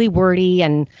is really wordy,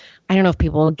 and I don't know if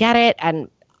people will get it.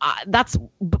 And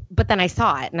but then I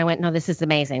saw it, and I went, no, this is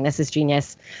amazing. This is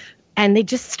genius. And they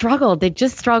just struggled. to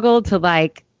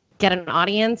get an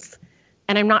audience.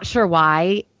 And I'm not sure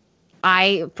why.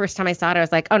 First time I saw it, I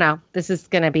was like, oh no, this is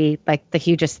going to be the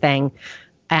hugest thing.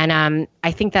 And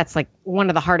I think that's one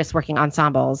of the hardest working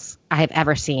ensembles I have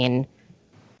ever seen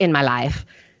in my life.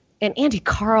 And Andy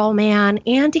Karl,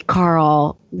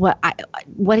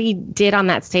 what he did on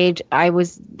that stage, I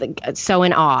was so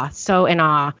in awe.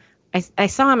 I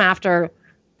saw him after,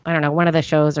 I don't know, one of the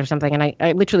shows or something, and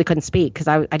I literally couldn't speak because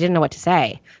I didn't know what to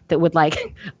say. That would I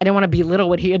didn't want to belittle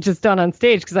what he had just done on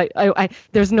stage, because I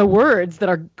there's no words that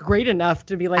are great enough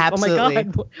to be Absolutely. Oh my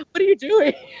God, what are you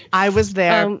doing? I was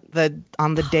there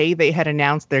on the day they had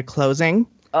announced their closing,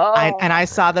 and I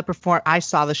saw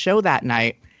the show that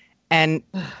night. And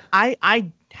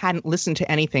I hadn't listened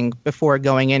to anything before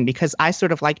going in, because I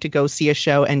sort of like to go see a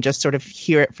show and just sort of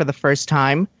hear it for the first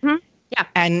time. Mm-hmm. Yeah.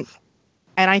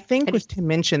 And I think with Tim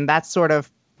Minchin, that's sort of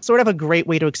a great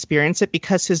way to experience it,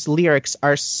 because his lyrics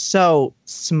are so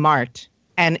smart,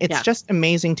 and it's just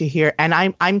amazing to hear. And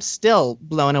I'm still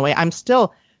blown away. I'm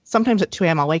still, sometimes at 2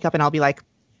 a.m. I'll wake up and I'll be like,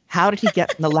 how did he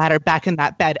get the ladder back in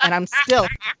that bed? And I'm still,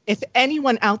 if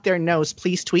anyone out there knows,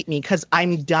 please tweet me, because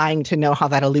I'm dying to know how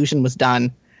that illusion was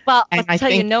done. Well, I'll tell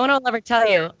you, no one will ever tell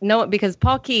you. No, because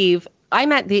Paul Keeve, I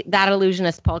met that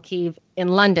illusionist, Paul Keeve, in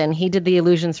London. He did the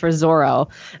illusions for Zorro.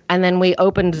 And then we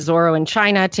opened Zorro in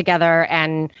China together.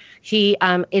 And he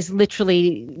is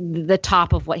literally the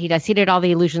top of what he does. He did all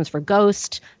the illusions for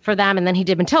Ghost for them. And then he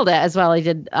did Matilda as well. He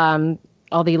did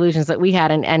all the illusions that we had,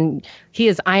 and he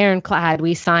is ironclad.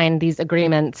 We signed these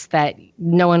agreements that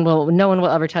no one will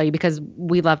ever tell you, because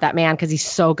we love that man, because he's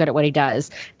so good at what he does.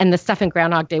 And the stuff in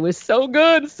Groundhog Day was so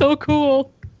good, so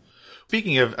cool.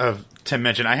 Speaking of Tim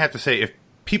Minchin, I have to say, if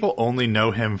people only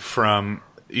know him from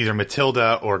either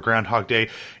Matilda or Groundhog Day,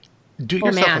 Do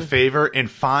yourself a favor and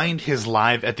find his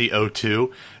live at the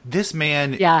O2. This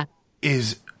man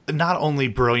is not only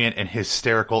brilliant and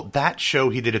hysterical. That show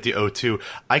he did at the O2,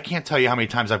 I can't tell you how many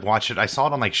times I've watched it. I saw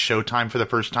it on like Showtime for the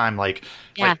first time like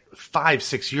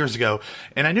 5-6 years ago,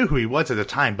 and I knew who he was at the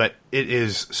time, but it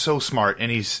is so smart,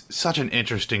 and he's such an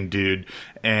interesting dude,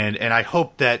 and I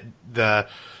hope that the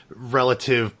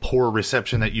relative poor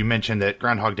reception that you mentioned that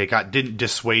Groundhog Day got didn't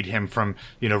dissuade him from,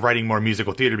 writing more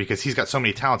musical theater, because he's got so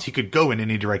many talents. He could go in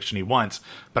any direction he wants,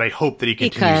 but I hope that he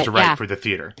continues to write for the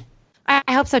theater.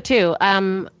 I hope so too.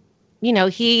 I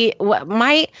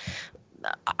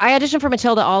auditioned for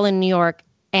Matilda all in New York,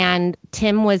 and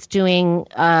Tim was doing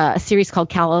a series called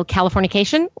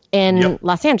Californication in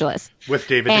Los Angeles. With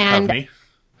David Duchovny.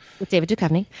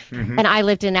 Mm-hmm. And I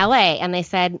lived in LA, and they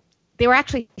said they were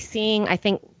actually seeing, I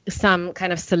think, some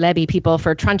kind of celeb people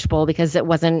for Trunchbull, because it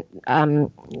wasn't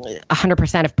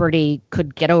 100% if Birdie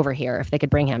could get over here, if they could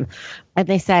bring him. And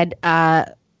they said,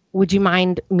 would you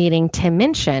mind meeting Tim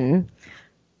Minchin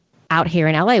out here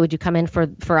in LA? Would you come in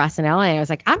for us in LA? And I was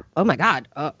like, oh my God.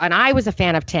 And I was a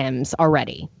fan of Tim's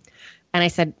already. And I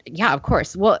said, yeah, of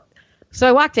course. Well, so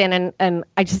I walked in and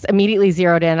I just immediately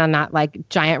zeroed in on that like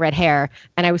giant red hair.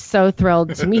 And I was so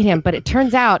thrilled to meet him. But it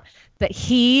turns out that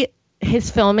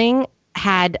his filming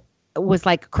was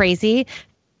like crazy.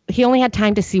 He only had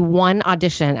time to see one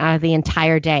audition out of the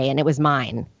entire day, and it was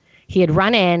mine. He had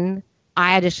run in,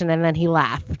 I auditioned, and then he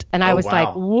left. And I was like,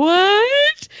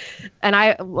 what? And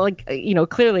I,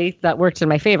 clearly that worked in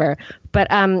my favor. But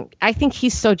I think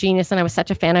he's so genius, and I was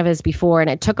such a fan of his before, and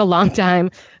it took a long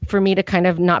time for me to kind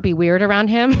of not be weird around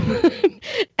him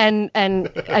and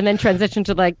then transition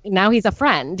to like, now he's a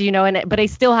friend, but I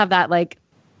still have that like,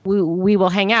 we will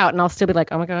hang out, and I'll still be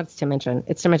like, oh my God, it's Tim Minchin.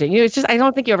 It's Tim Minchin. It's just, I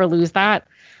don't think you ever lose that.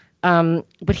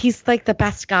 But he's like the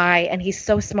best guy, and he's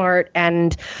so smart.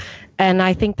 And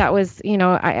I think that was,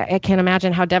 I can't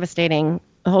imagine how devastating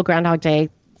the whole Groundhog Day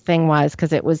thing was,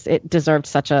 because it deserved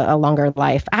such a longer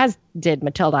life, as did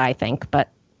Matilda, I think. But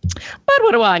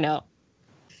what do I know?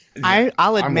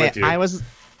 I'll admit,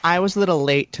 I was a little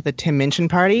late to the Tim Minchin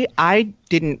party.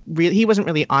 He wasn't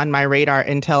really on my radar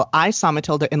until I saw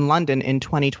Matilda in London in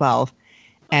 2012.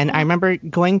 And I remember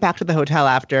going back to the hotel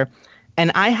after,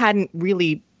 and I hadn't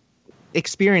really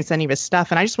experienced any of his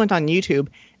stuff. And I just went on YouTube,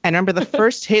 and I remember the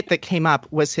first hit that came up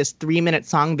was his 3-minute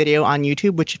song video on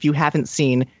YouTube, which if you haven't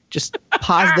seen, just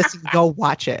pause this and go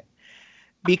watch it.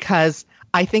 Because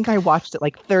I think I watched it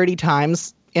like 30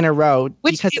 times in a row.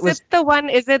 Is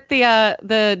it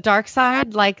the Dark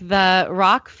Side, like the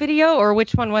rock video, or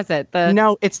which one was it?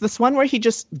 No, it's this one where he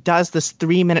just does this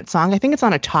 3-minute song. I think it's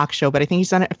on a talk show, but I think he's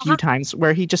done it a few times,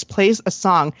 where he just plays a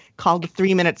song called the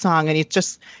 3-minute song, and it's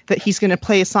just that he's going to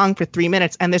play a song for 3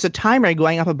 minutes, and there's a timer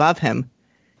going up above him,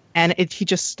 and he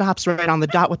just stops right on the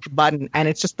dot with the button, and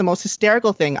it's just the most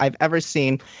hysterical thing I've ever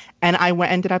seen. And I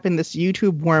ended up in this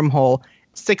YouTube wormhole.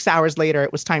 6 hours later,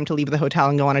 it was time to leave the hotel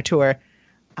and go on a tour.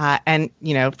 And,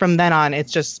 from then on,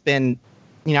 it's just been,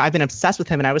 I've been obsessed with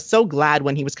him. And I was so glad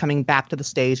when he was coming back to the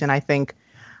stage. And I think,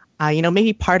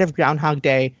 maybe part of Groundhog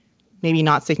Day, maybe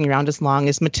not sticking around as long,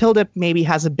 is Matilda maybe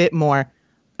has a bit more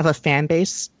of a fan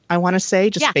base, I want to say,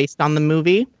 just based on the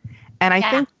movie. And I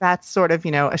think that's sort of,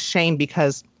 a shame,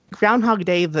 because Groundhog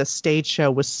Day, the stage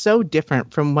show, was so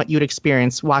different from what you'd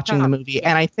experience watching the movie.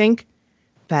 And I think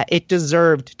that it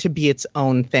deserved to be its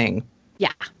own thing.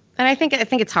 Yeah. And I think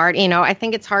it's hard, I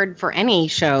think it's hard for any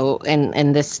show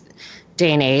in this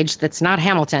day and age that's not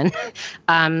Hamilton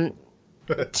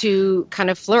to kind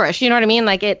of flourish. You know what I mean?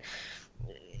 Like it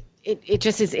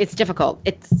just is, it's difficult.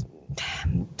 It's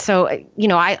so,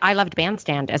 I loved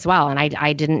Bandstand as well. And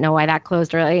I didn't know why that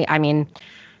closed early. I mean,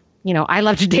 I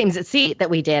loved Dames at Sea that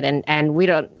we did. And we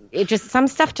don't, some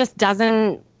stuff just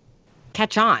doesn't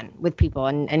catch on with people.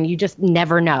 And you just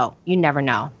never know. You never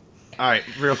know. All right,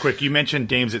 real quick, you mentioned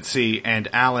Dames at Sea, and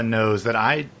Alan knows that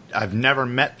I've never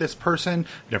met this person,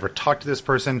 never talked to this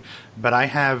person, but I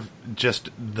have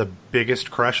just the biggest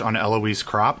crush on Eloise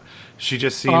Kropp. She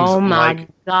just seems like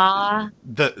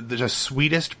the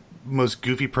sweetest, most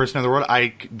goofy person in the world.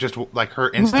 I just like her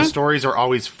Insta stories are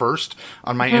always first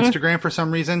on my Instagram for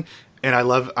some reason, and I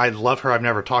love her. I've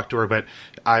never talked to her, but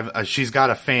she's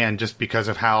got a fan just because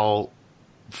of how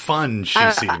fun she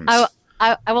seems.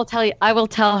 I will tell you. I will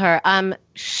tell her. The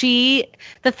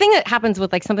thing that happens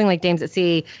with like something like Dames at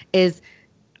Sea is,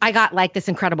 I got like this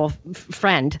incredible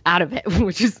friend out of it,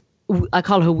 which is, I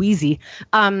call her Wheezy.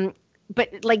 But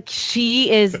like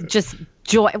she is just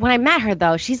joy. When I met her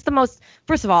though, she's the most.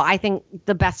 First of all, I think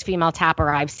the best female tapper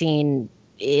I've seen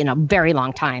in a very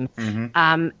long time.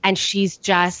 And she's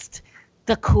just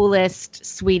the coolest,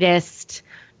 sweetest,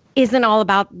 isn't all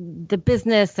about the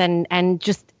business and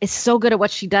just is so good at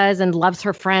what she does and loves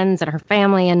her friends and her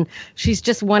family. And she's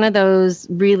just one of those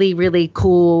really, really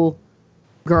cool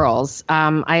girls.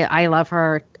 I love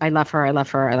her. I love her. I love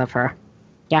her. I love her.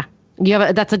 Yeah.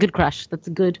 That's a good crush. That's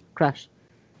a good crush.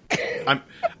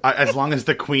 As long as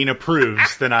the queen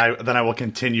approves, then I will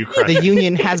continue crushing. The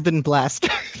union has been blessed.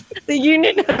 The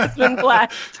union has been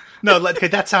blessed. No, okay,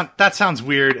 that sounds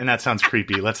weird and that sounds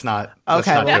creepy. Let's not go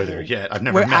there yet. I've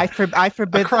never met. I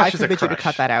forbid you to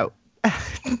cut that out.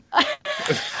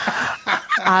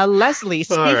 Leslie,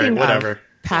 speaking of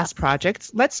past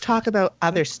projects, let's talk about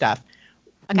other stuff.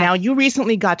 Okay. Now, you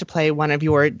recently got to play one of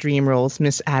your dream roles,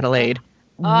 Miss Adelaide.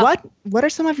 What are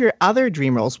some of your other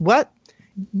dream roles? What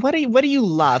do you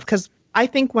love? Because I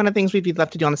think one of the things we'd love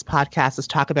to do on this podcast is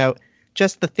talk about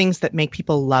just the things that make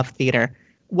people love theater.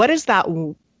 What is that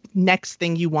next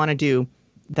thing you want to do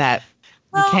that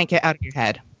you can't get out of your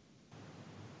head?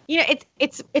 You know,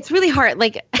 it's really hard.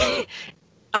 Like,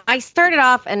 I started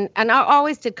off and I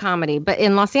always did comedy, but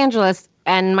in Los Angeles,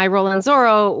 and my role in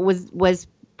Zorro was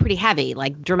pretty heavy,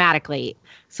 like dramatically.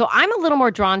 So I'm a little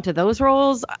more drawn to those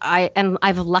roles.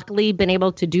 I've luckily been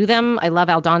able to do them. I love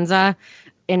Aldonza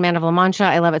in Man of La Mancha.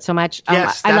 I love it so much.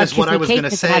 Yes, I that love is what I was going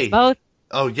to say. Both.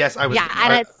 Oh, yes.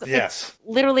 It's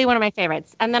literally one of my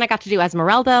favorites. And then I got to do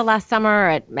Esmeralda last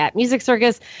summer at Music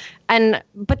Circus.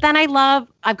 But then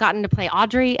I've gotten to play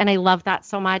Audrey, and I love that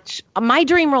so much. My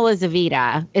dream role is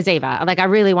Ava. Like, I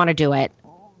really want to do it.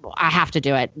 I have to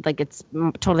do it. Like, it's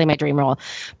totally my dream role.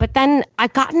 But then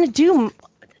I've gotten to do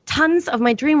tons of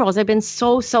my dream roles. I've been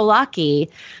so lucky.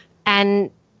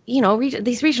 And you know,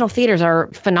 these regional theaters are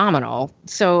phenomenal.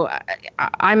 So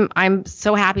I'm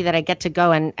so happy that I get to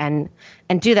go and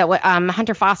do that.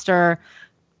 Hunter Foster,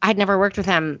 I'd never worked with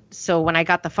him. So when I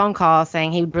got the phone call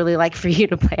saying he would really like for you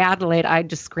to play Adelaide, I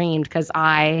just screamed because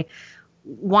I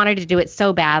wanted to do it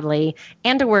so badly,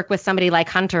 and to work with somebody like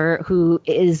Hunter, who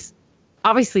is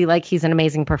obviously, like, he's an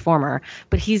amazing performer,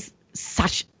 but he's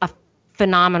such a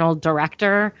phenomenal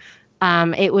director.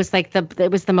 It was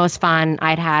the most fun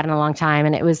I'd had in a long time.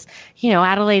 And it was, you know,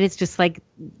 Adelaide is just like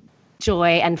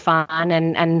joy and fun.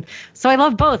 And so I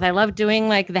love both. I love doing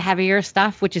like the heavier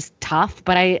stuff, which is tough,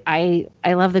 but I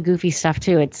love the goofy stuff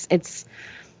too. It's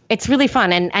really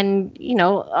fun. And, you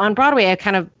know, on Broadway, I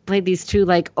kind of played these two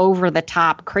like over the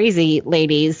top crazy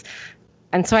ladies.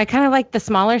 And so I kind of like the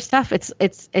smaller stuff. It's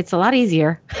a lot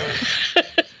easier.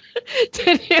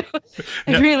 To do.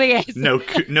 It really is. No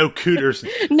cooters.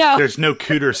 No. There's no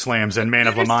cooter slams in Man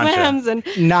of La Mancha.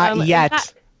 Not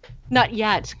yet. Not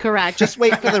yet, correct. Just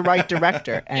wait for the right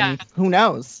director, and who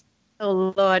knows?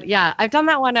 Oh, Lord. Yeah, I've done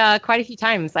that one quite a few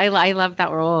times. I love that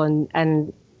role.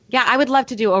 And yeah, I would love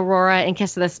to do Aurora in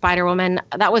Kiss of the Spider Woman.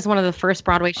 That was one of the first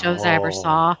Broadway shows I ever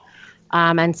saw.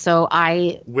 And so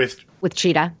with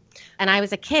Cheetah. And I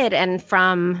was a kid, and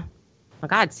from... Oh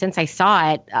God, since I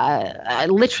saw it,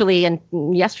 literally, and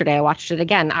yesterday I watched it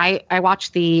again. I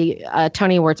watched the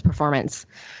Tony Awards performance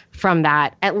from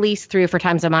that at least 3 or 4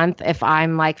 times a month. If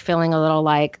I'm like feeling a little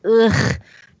like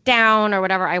down or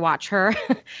whatever, I watch her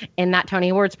in that Tony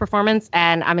Awards performance,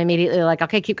 and I'm immediately like,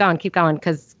 okay, keep going,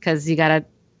 because you gotta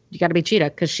be Cheetah,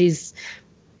 because she's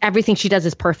everything she does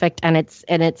is perfect, and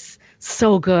it's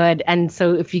so good. And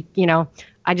so if you know,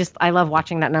 I love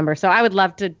watching that number. So I would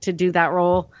love to do that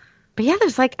role. But yeah,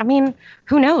 there's like, I mean,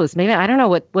 who knows? Maybe, I don't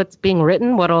know what's being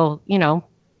written, what'll, you know,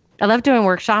 I love doing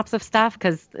workshops of stuff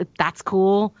because that's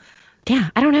cool. Yeah,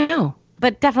 I don't know.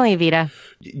 But definitely Evita.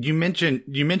 You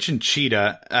mentioned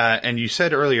Cheetah, and you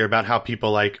said earlier about how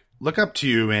people like look up to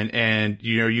you and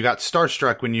you know, you got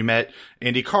starstruck when you met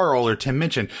Andy Carl or Tim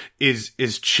Minchin. Is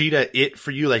Cheetah it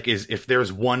for you? Like, if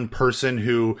there's one person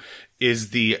who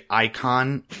is the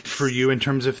icon for you in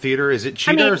terms of theater, is it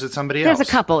Cheetah or is it somebody else? There's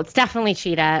a couple. It's definitely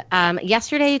Cheetah.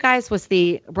 Yesterday, you guys, was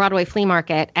the Broadway flea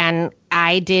market, and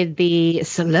I did the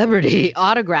celebrity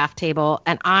autograph table,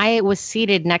 and I was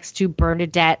seated next to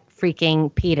Bernadette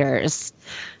freaking Peters.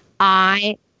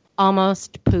 I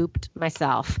almost pooped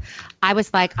myself. I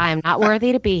was like, I am not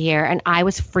worthy to be here. And I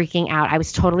was freaking out. I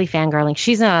was totally fangirling.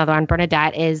 She's another one.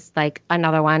 Bernadette is like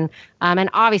another one. And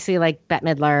obviously like Bette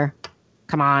Midler.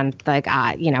 Come on. Like,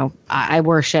 you know, I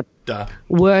worship Bette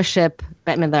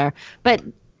Midler. But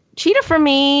Cheetah for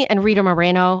me and Rita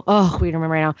Moreno. Oh, Rita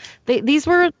Moreno. These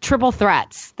were triple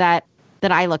threats that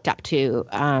I looked up to.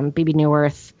 Bebe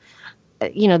Neuwirth.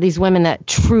 You know, these women that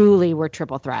truly were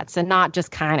triple threats, and not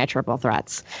just kind of triple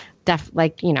threats.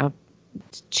 Like, you know,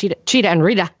 Cheetah and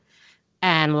Rita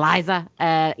and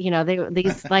Liza, you know,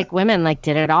 these like women like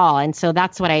did it all. And so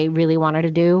that's what I really wanted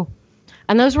to do.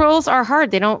 And those roles are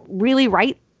hard. They don't really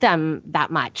write them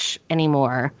that much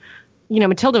anymore.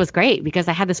 Matilda was great because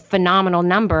I had this phenomenal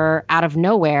number out of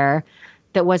nowhere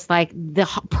that was like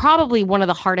probably one of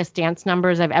the hardest dance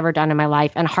numbers I've ever done in my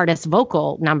life and hardest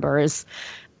vocal numbers.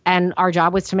 And our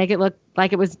job was to make it look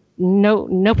like it was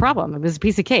no problem. It was a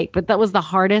piece of cake, but that was the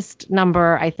hardest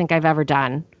number I think I've ever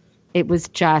done. It was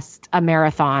just a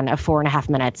marathon of 4.5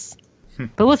 minutes.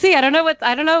 But we'll see. I don't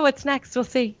know what's next. We'll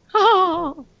see.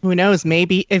 Oh. Who knows?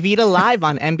 Maybe Evita Live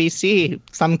on NBC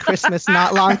some Christmas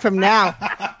not long from now.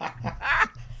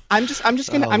 I'm just gonna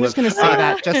say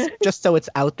that just so it's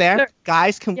out there. Sure.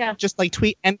 Guys can just like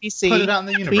tweet NBC. Put it out in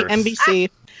the universe. Tweet NBC.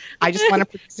 I just want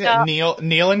to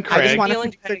Neil and Craig.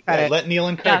 Let Neil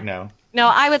and Craig know. No,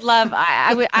 I would love.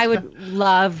 I would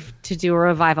love to do a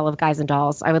revival of Guys and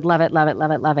Dolls. I would love it, love it,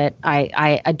 love it, love it.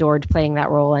 I adored playing that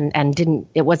role and didn't.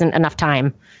 It wasn't enough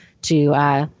time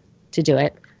to do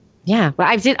it. Yeah, but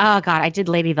I did. Oh God, I did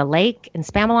Lady of the Lake and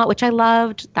Spamalot, which I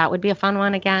loved. That would be a fun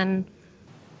one again.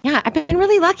 Yeah, I've been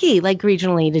really lucky, like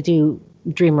regionally, to do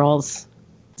dream roles.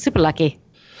 Super lucky.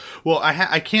 Well,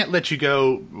 I can't let you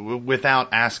go without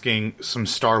asking some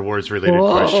Star Wars related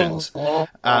questions.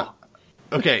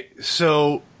 Okay,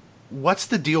 so what's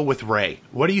the deal with Rey?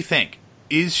 What do you think?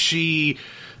 Is she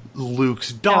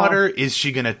Luke's daughter? No. Is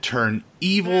she going to turn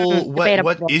evil?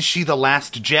 What is she the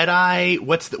last Jedi?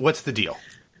 What's the deal?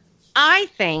 I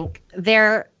think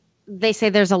they say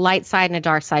there's a light side and a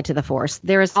dark side to the Force.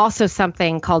 There is also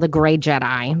something called a gray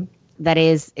Jedi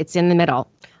it's in the middle.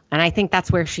 And I think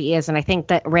that's where she is. And I think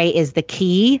that Rey is the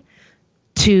key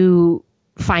to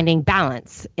finding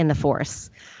balance in the Force.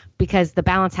 Because the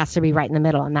balance has to be right in the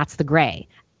middle, and that's the gray.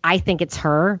 I think it's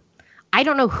her. I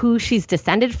don't know who she's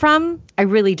descended from. I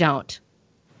really don't.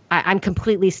 I'm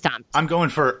completely stumped. I'm going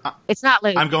for. It's not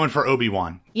Luke. I'm going for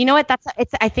Obi-Wan. You know what?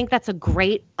 I think that's a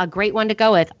great one to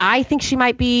go with. I think she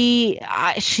might be.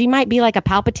 She might be like a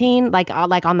Palpatine, like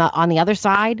on the other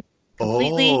side.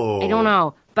 Completely. I don't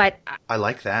know, but I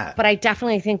like that. But I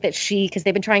definitely think that because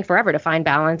they've been trying forever to find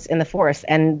balance in the Force,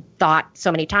 and thought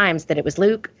so many times that it was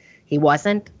Luke. He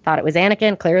wasn't. Thought it was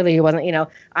Anakin. Clearly, he wasn't.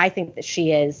 I think that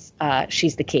she is.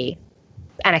 She's the key,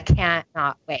 and I can't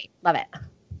not wait. Love it.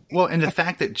 Well, and the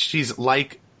fact that she's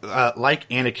like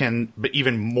Anakin, but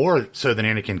even more so than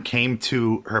Anakin, came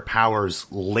to her powers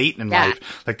late in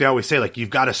life. Like they always say, like you've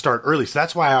got to start early. So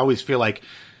that's why I always feel like,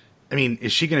 I mean,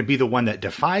 is she going to be the one that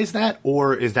defies that,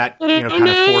 or is that kind of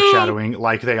foreshadowing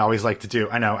like they always like to do?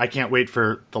 I know. I can't wait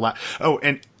for the last. Oh,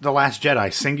 and the Last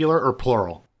Jedi, singular or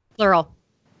plural? Plural.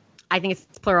 I think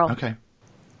it's plural. Okay.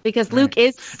 Because Luke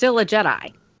is still a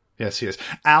Jedi. Yes, he is.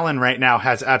 Alan right now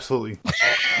has absolutely...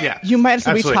 Yeah. You might as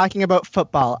well be talking about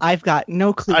football. I've got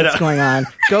no clue what's going on.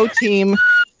 Go team.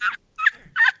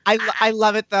 I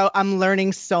love it, though. I'm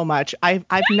learning so much. I've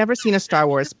never seen a Star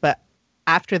Wars, but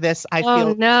after this, I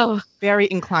feel very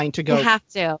inclined to go you have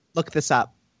to. Look this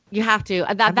up. You have to.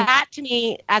 That, to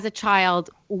me, as a child,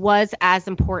 was as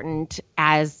important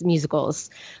as musicals.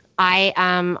 I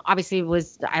obviously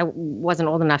wasn't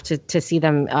old enough to see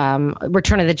them.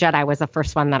 Return of the Jedi was the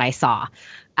first one that I saw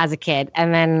as a kid.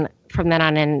 And then from then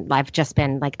on in, I've just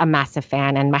been like a massive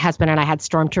fan. And my husband and I had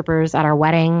stormtroopers at our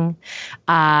wedding.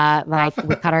 Like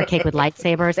we cut our cake with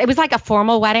lightsabers. It was like a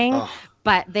formal wedding,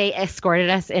 but they escorted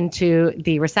us into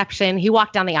the reception. He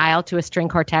walked down the aisle to a string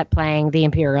quartet playing the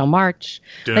Imperial March.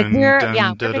 We're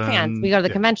big fans. We go to the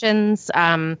conventions.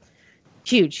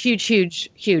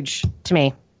 Huge to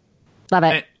me. Love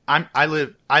it. I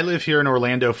live here in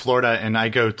Orlando, Florida, and I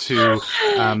go to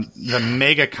the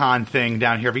MegaCon thing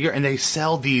down here every year, and they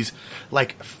sell these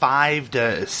like $500 to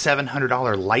 $700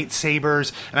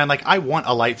 lightsabers, and I'm like, I want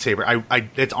a lightsaber.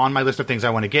 It's on my list of things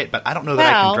I want to get, but I don't know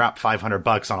that I can drop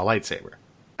 $500 on a lightsaber.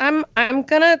 I'm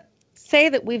gonna say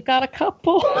that we've got a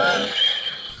couple.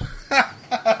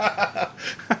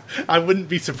 I wouldn't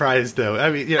be surprised, though. I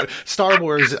mean, Star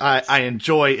Wars, I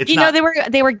enjoy. It's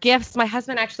they were gifts. My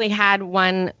husband actually had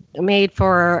one made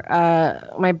for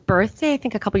my birthday, I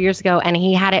think, a couple years ago, and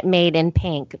he had it made in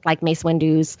pink, like Mace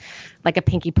Windu's, like a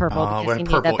pinky purple, because he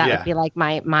knew that would be like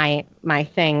my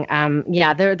thing.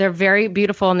 They're very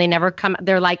beautiful, and they never come.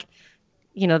 They're like,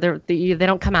 they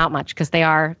don't come out much because they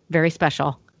are very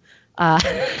special.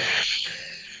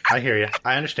 I hear you.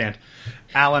 I understand.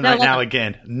 Alan now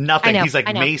again, nothing. He's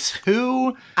like, Mace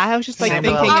who? I was just like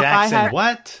Samuel thinking L. Jackson, if I had,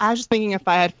 what? I was just thinking if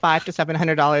I had $500 to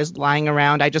 $700 lying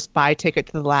around, I just buy a ticket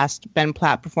to the last Ben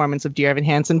Platt performance of Dear Evan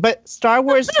Hansen. But Star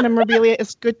Wars memorabilia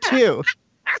is good too.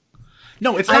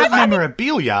 No, it's not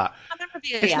memorabilia.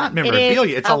 It's not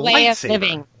memorabilia. It's a way lightsaber. Of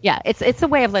living. Yeah, it's a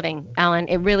way of living, Alan.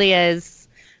 It really is.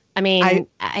 I mean,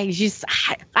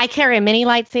 I carry a mini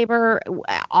lightsaber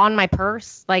on my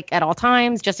purse, like at all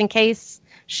times, just in case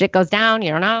shit goes down.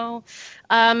 You don't know.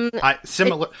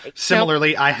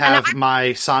 Similarly, I have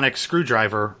my sonic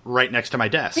screwdriver right next to my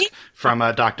desk from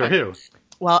Doctor Who.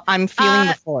 Well, I'm feeling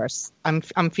the force. I'm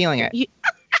feeling it.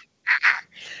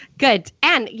 Good.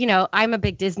 And, I'm a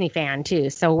big Disney fan, too.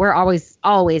 So we're always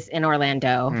in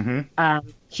Orlando.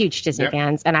 Huge Disney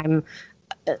fans. And I'm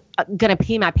going to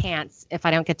pee my pants if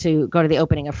I don't get to go to the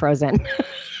opening of Frozen.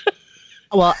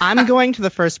 Well, I'm going to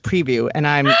the first preview, and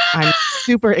I'm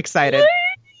super excited.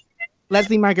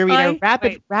 Leslie Margarita,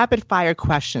 rapid fire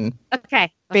question.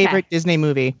 Okay. Favorite Disney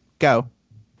movie? Go.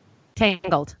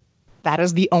 Tangled. That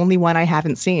is the only one I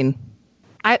haven't seen.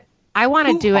 I want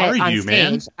to do it on stage.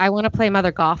 Man? I want to play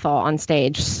Mother Gothel on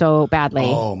stage so badly.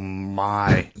 Oh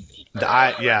my.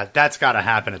 That's got to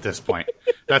happen at this point.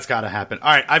 That's got to happen. All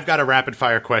right, I've got a rapid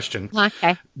fire question.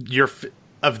 Okay.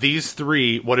 Of these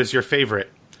three, what is your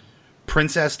favorite?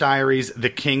 Princess Diaries, The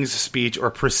King's Speech, or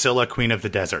Priscilla, Queen of the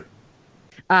Desert?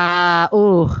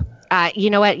 You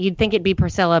know what? You'd think it'd be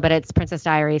Priscilla, but it's Princess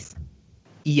Diaries.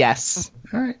 Yes.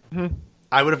 All right. Mm-hmm.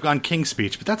 I would have gone King's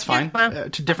Speech, but that's fine.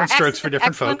 To different strokes for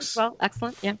different folks. Well,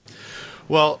 excellent. Yeah.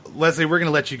 Well, Leslie, we're going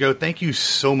to let you go. Thank you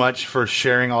so much for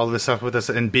sharing all of this stuff with us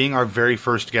and being our very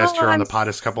first guest here on the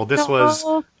Poddest Couple. This was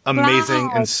amazing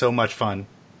and so much fun.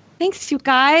 Thanks, you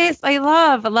guys. I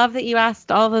love that you asked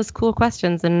all those cool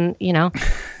questions and,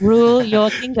 rule your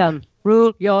kingdom.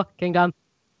 Rule your kingdom.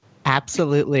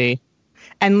 Absolutely.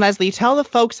 And Leslie, tell the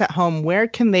folks at home, where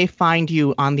can they find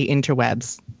you on the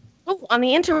interwebs? Oh, on the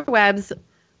interwebs,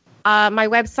 my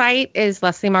website is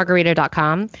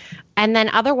lesliemargarita.com. And then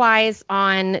otherwise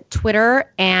on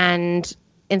Twitter and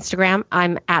Instagram,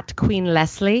 I'm at Queen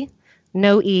Leslie.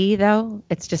 No E, though.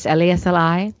 It's just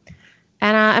Lesli.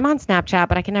 And I'm on Snapchat,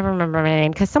 but I can never remember my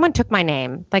name because someone took my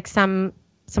name. Like someone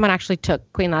actually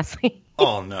took Queen Leslie.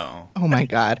 Oh, no. Oh, my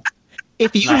God.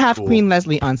 If you have cool. Queen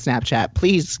Leslie on Snapchat,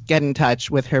 please get in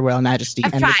touch with Her Royal Majesty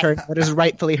and return what is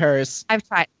rightfully hers. I've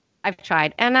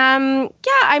tried. And I'm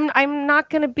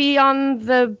not going to be on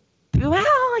the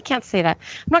I can't say that.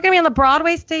 I'm not going to be on the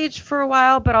Broadway stage for a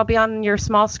while, but I'll be on your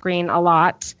small screen a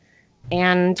lot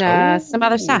and some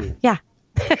other stuff. Yeah.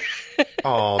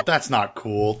 Oh, that's not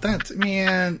cool.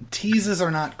 Teases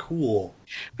are not cool.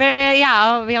 But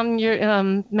I'll be on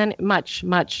your much.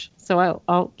 So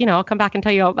I'll come back and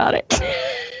tell you all about it.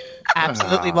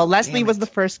 Absolutely. Well, Leslie was the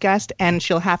first guest, and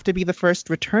she'll have to be the first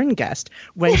return guest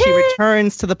when she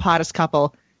returns to the Poddest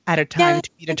Couple at a time to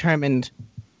be determined.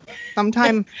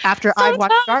 Sometime after I've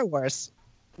watched Star Wars.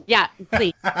 Yeah,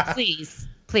 please,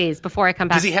 before I come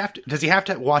back. Does he have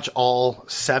to watch all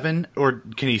 7, or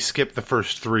can he skip the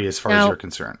first 3 as far as you're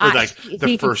concerned? Or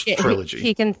the first trilogy?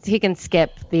 He can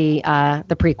skip the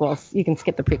prequels. You can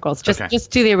skip the prequels.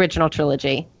 Just do the original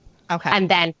trilogy. Okay. And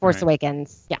then Force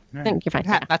Awakens. Yeah. I think you're fine.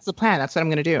 That's the plan. That's what I'm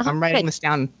going to do. I'm writing this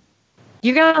down.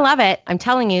 You're going to love it. I'm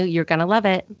telling you, you're going to love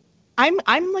it.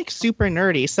 I'm like super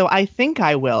nerdy, so I think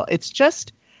I will. It's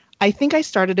just, I think I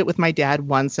started it with my dad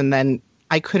once and then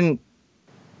I couldn't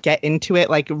get into it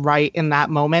like right in that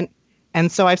moment.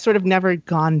 And so I've sort of never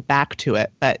gone back to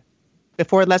it. But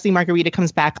before Leslie Margarita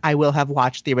comes back, I will have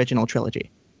watched the original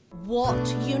trilogy.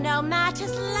 What you know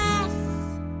matters less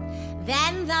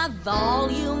than the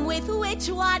volume with which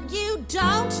what you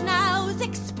don't know is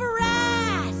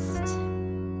expressed.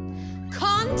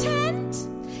 Content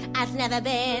has never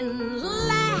been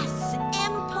less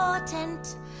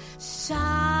important. So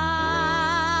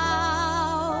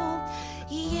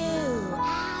you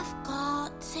have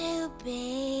got to be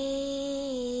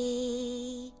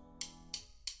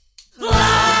loud.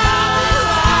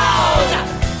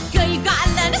 Girl, you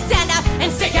gotta learn to stand up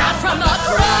and stick out from the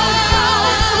crowd.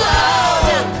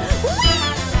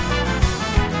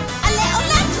 A little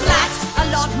less flat, a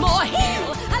lot more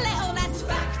heel. A little less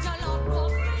fact, a lot more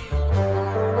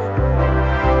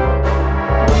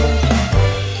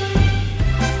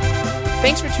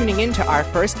Thanks for tuning in to our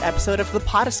first episode of The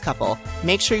Poddest Couple.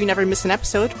 Make sure you never miss an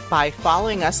episode by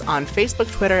following us on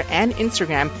Facebook, Twitter, and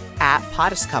Instagram at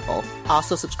Poddest Couple.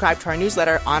 Also subscribe to our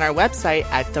newsletter on our website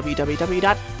at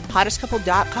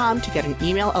www.poddestcouple.com to get an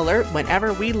email alert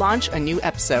whenever we launch a new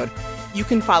episode. You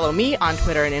can follow me on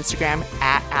Twitter and Instagram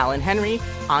at Alan Henry,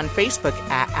 on Facebook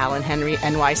at Alan Henry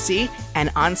NYC,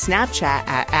 and on Snapchat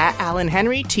at Alan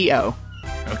Henry TO.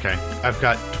 Okay, I've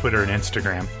got Twitter and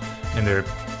Instagram, and they're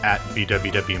at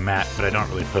BWWMatt, but I don't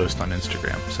really post on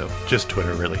Instagram, so just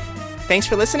Twitter, really. Thanks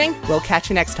for listening. We'll catch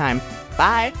you next time.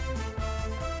 Bye.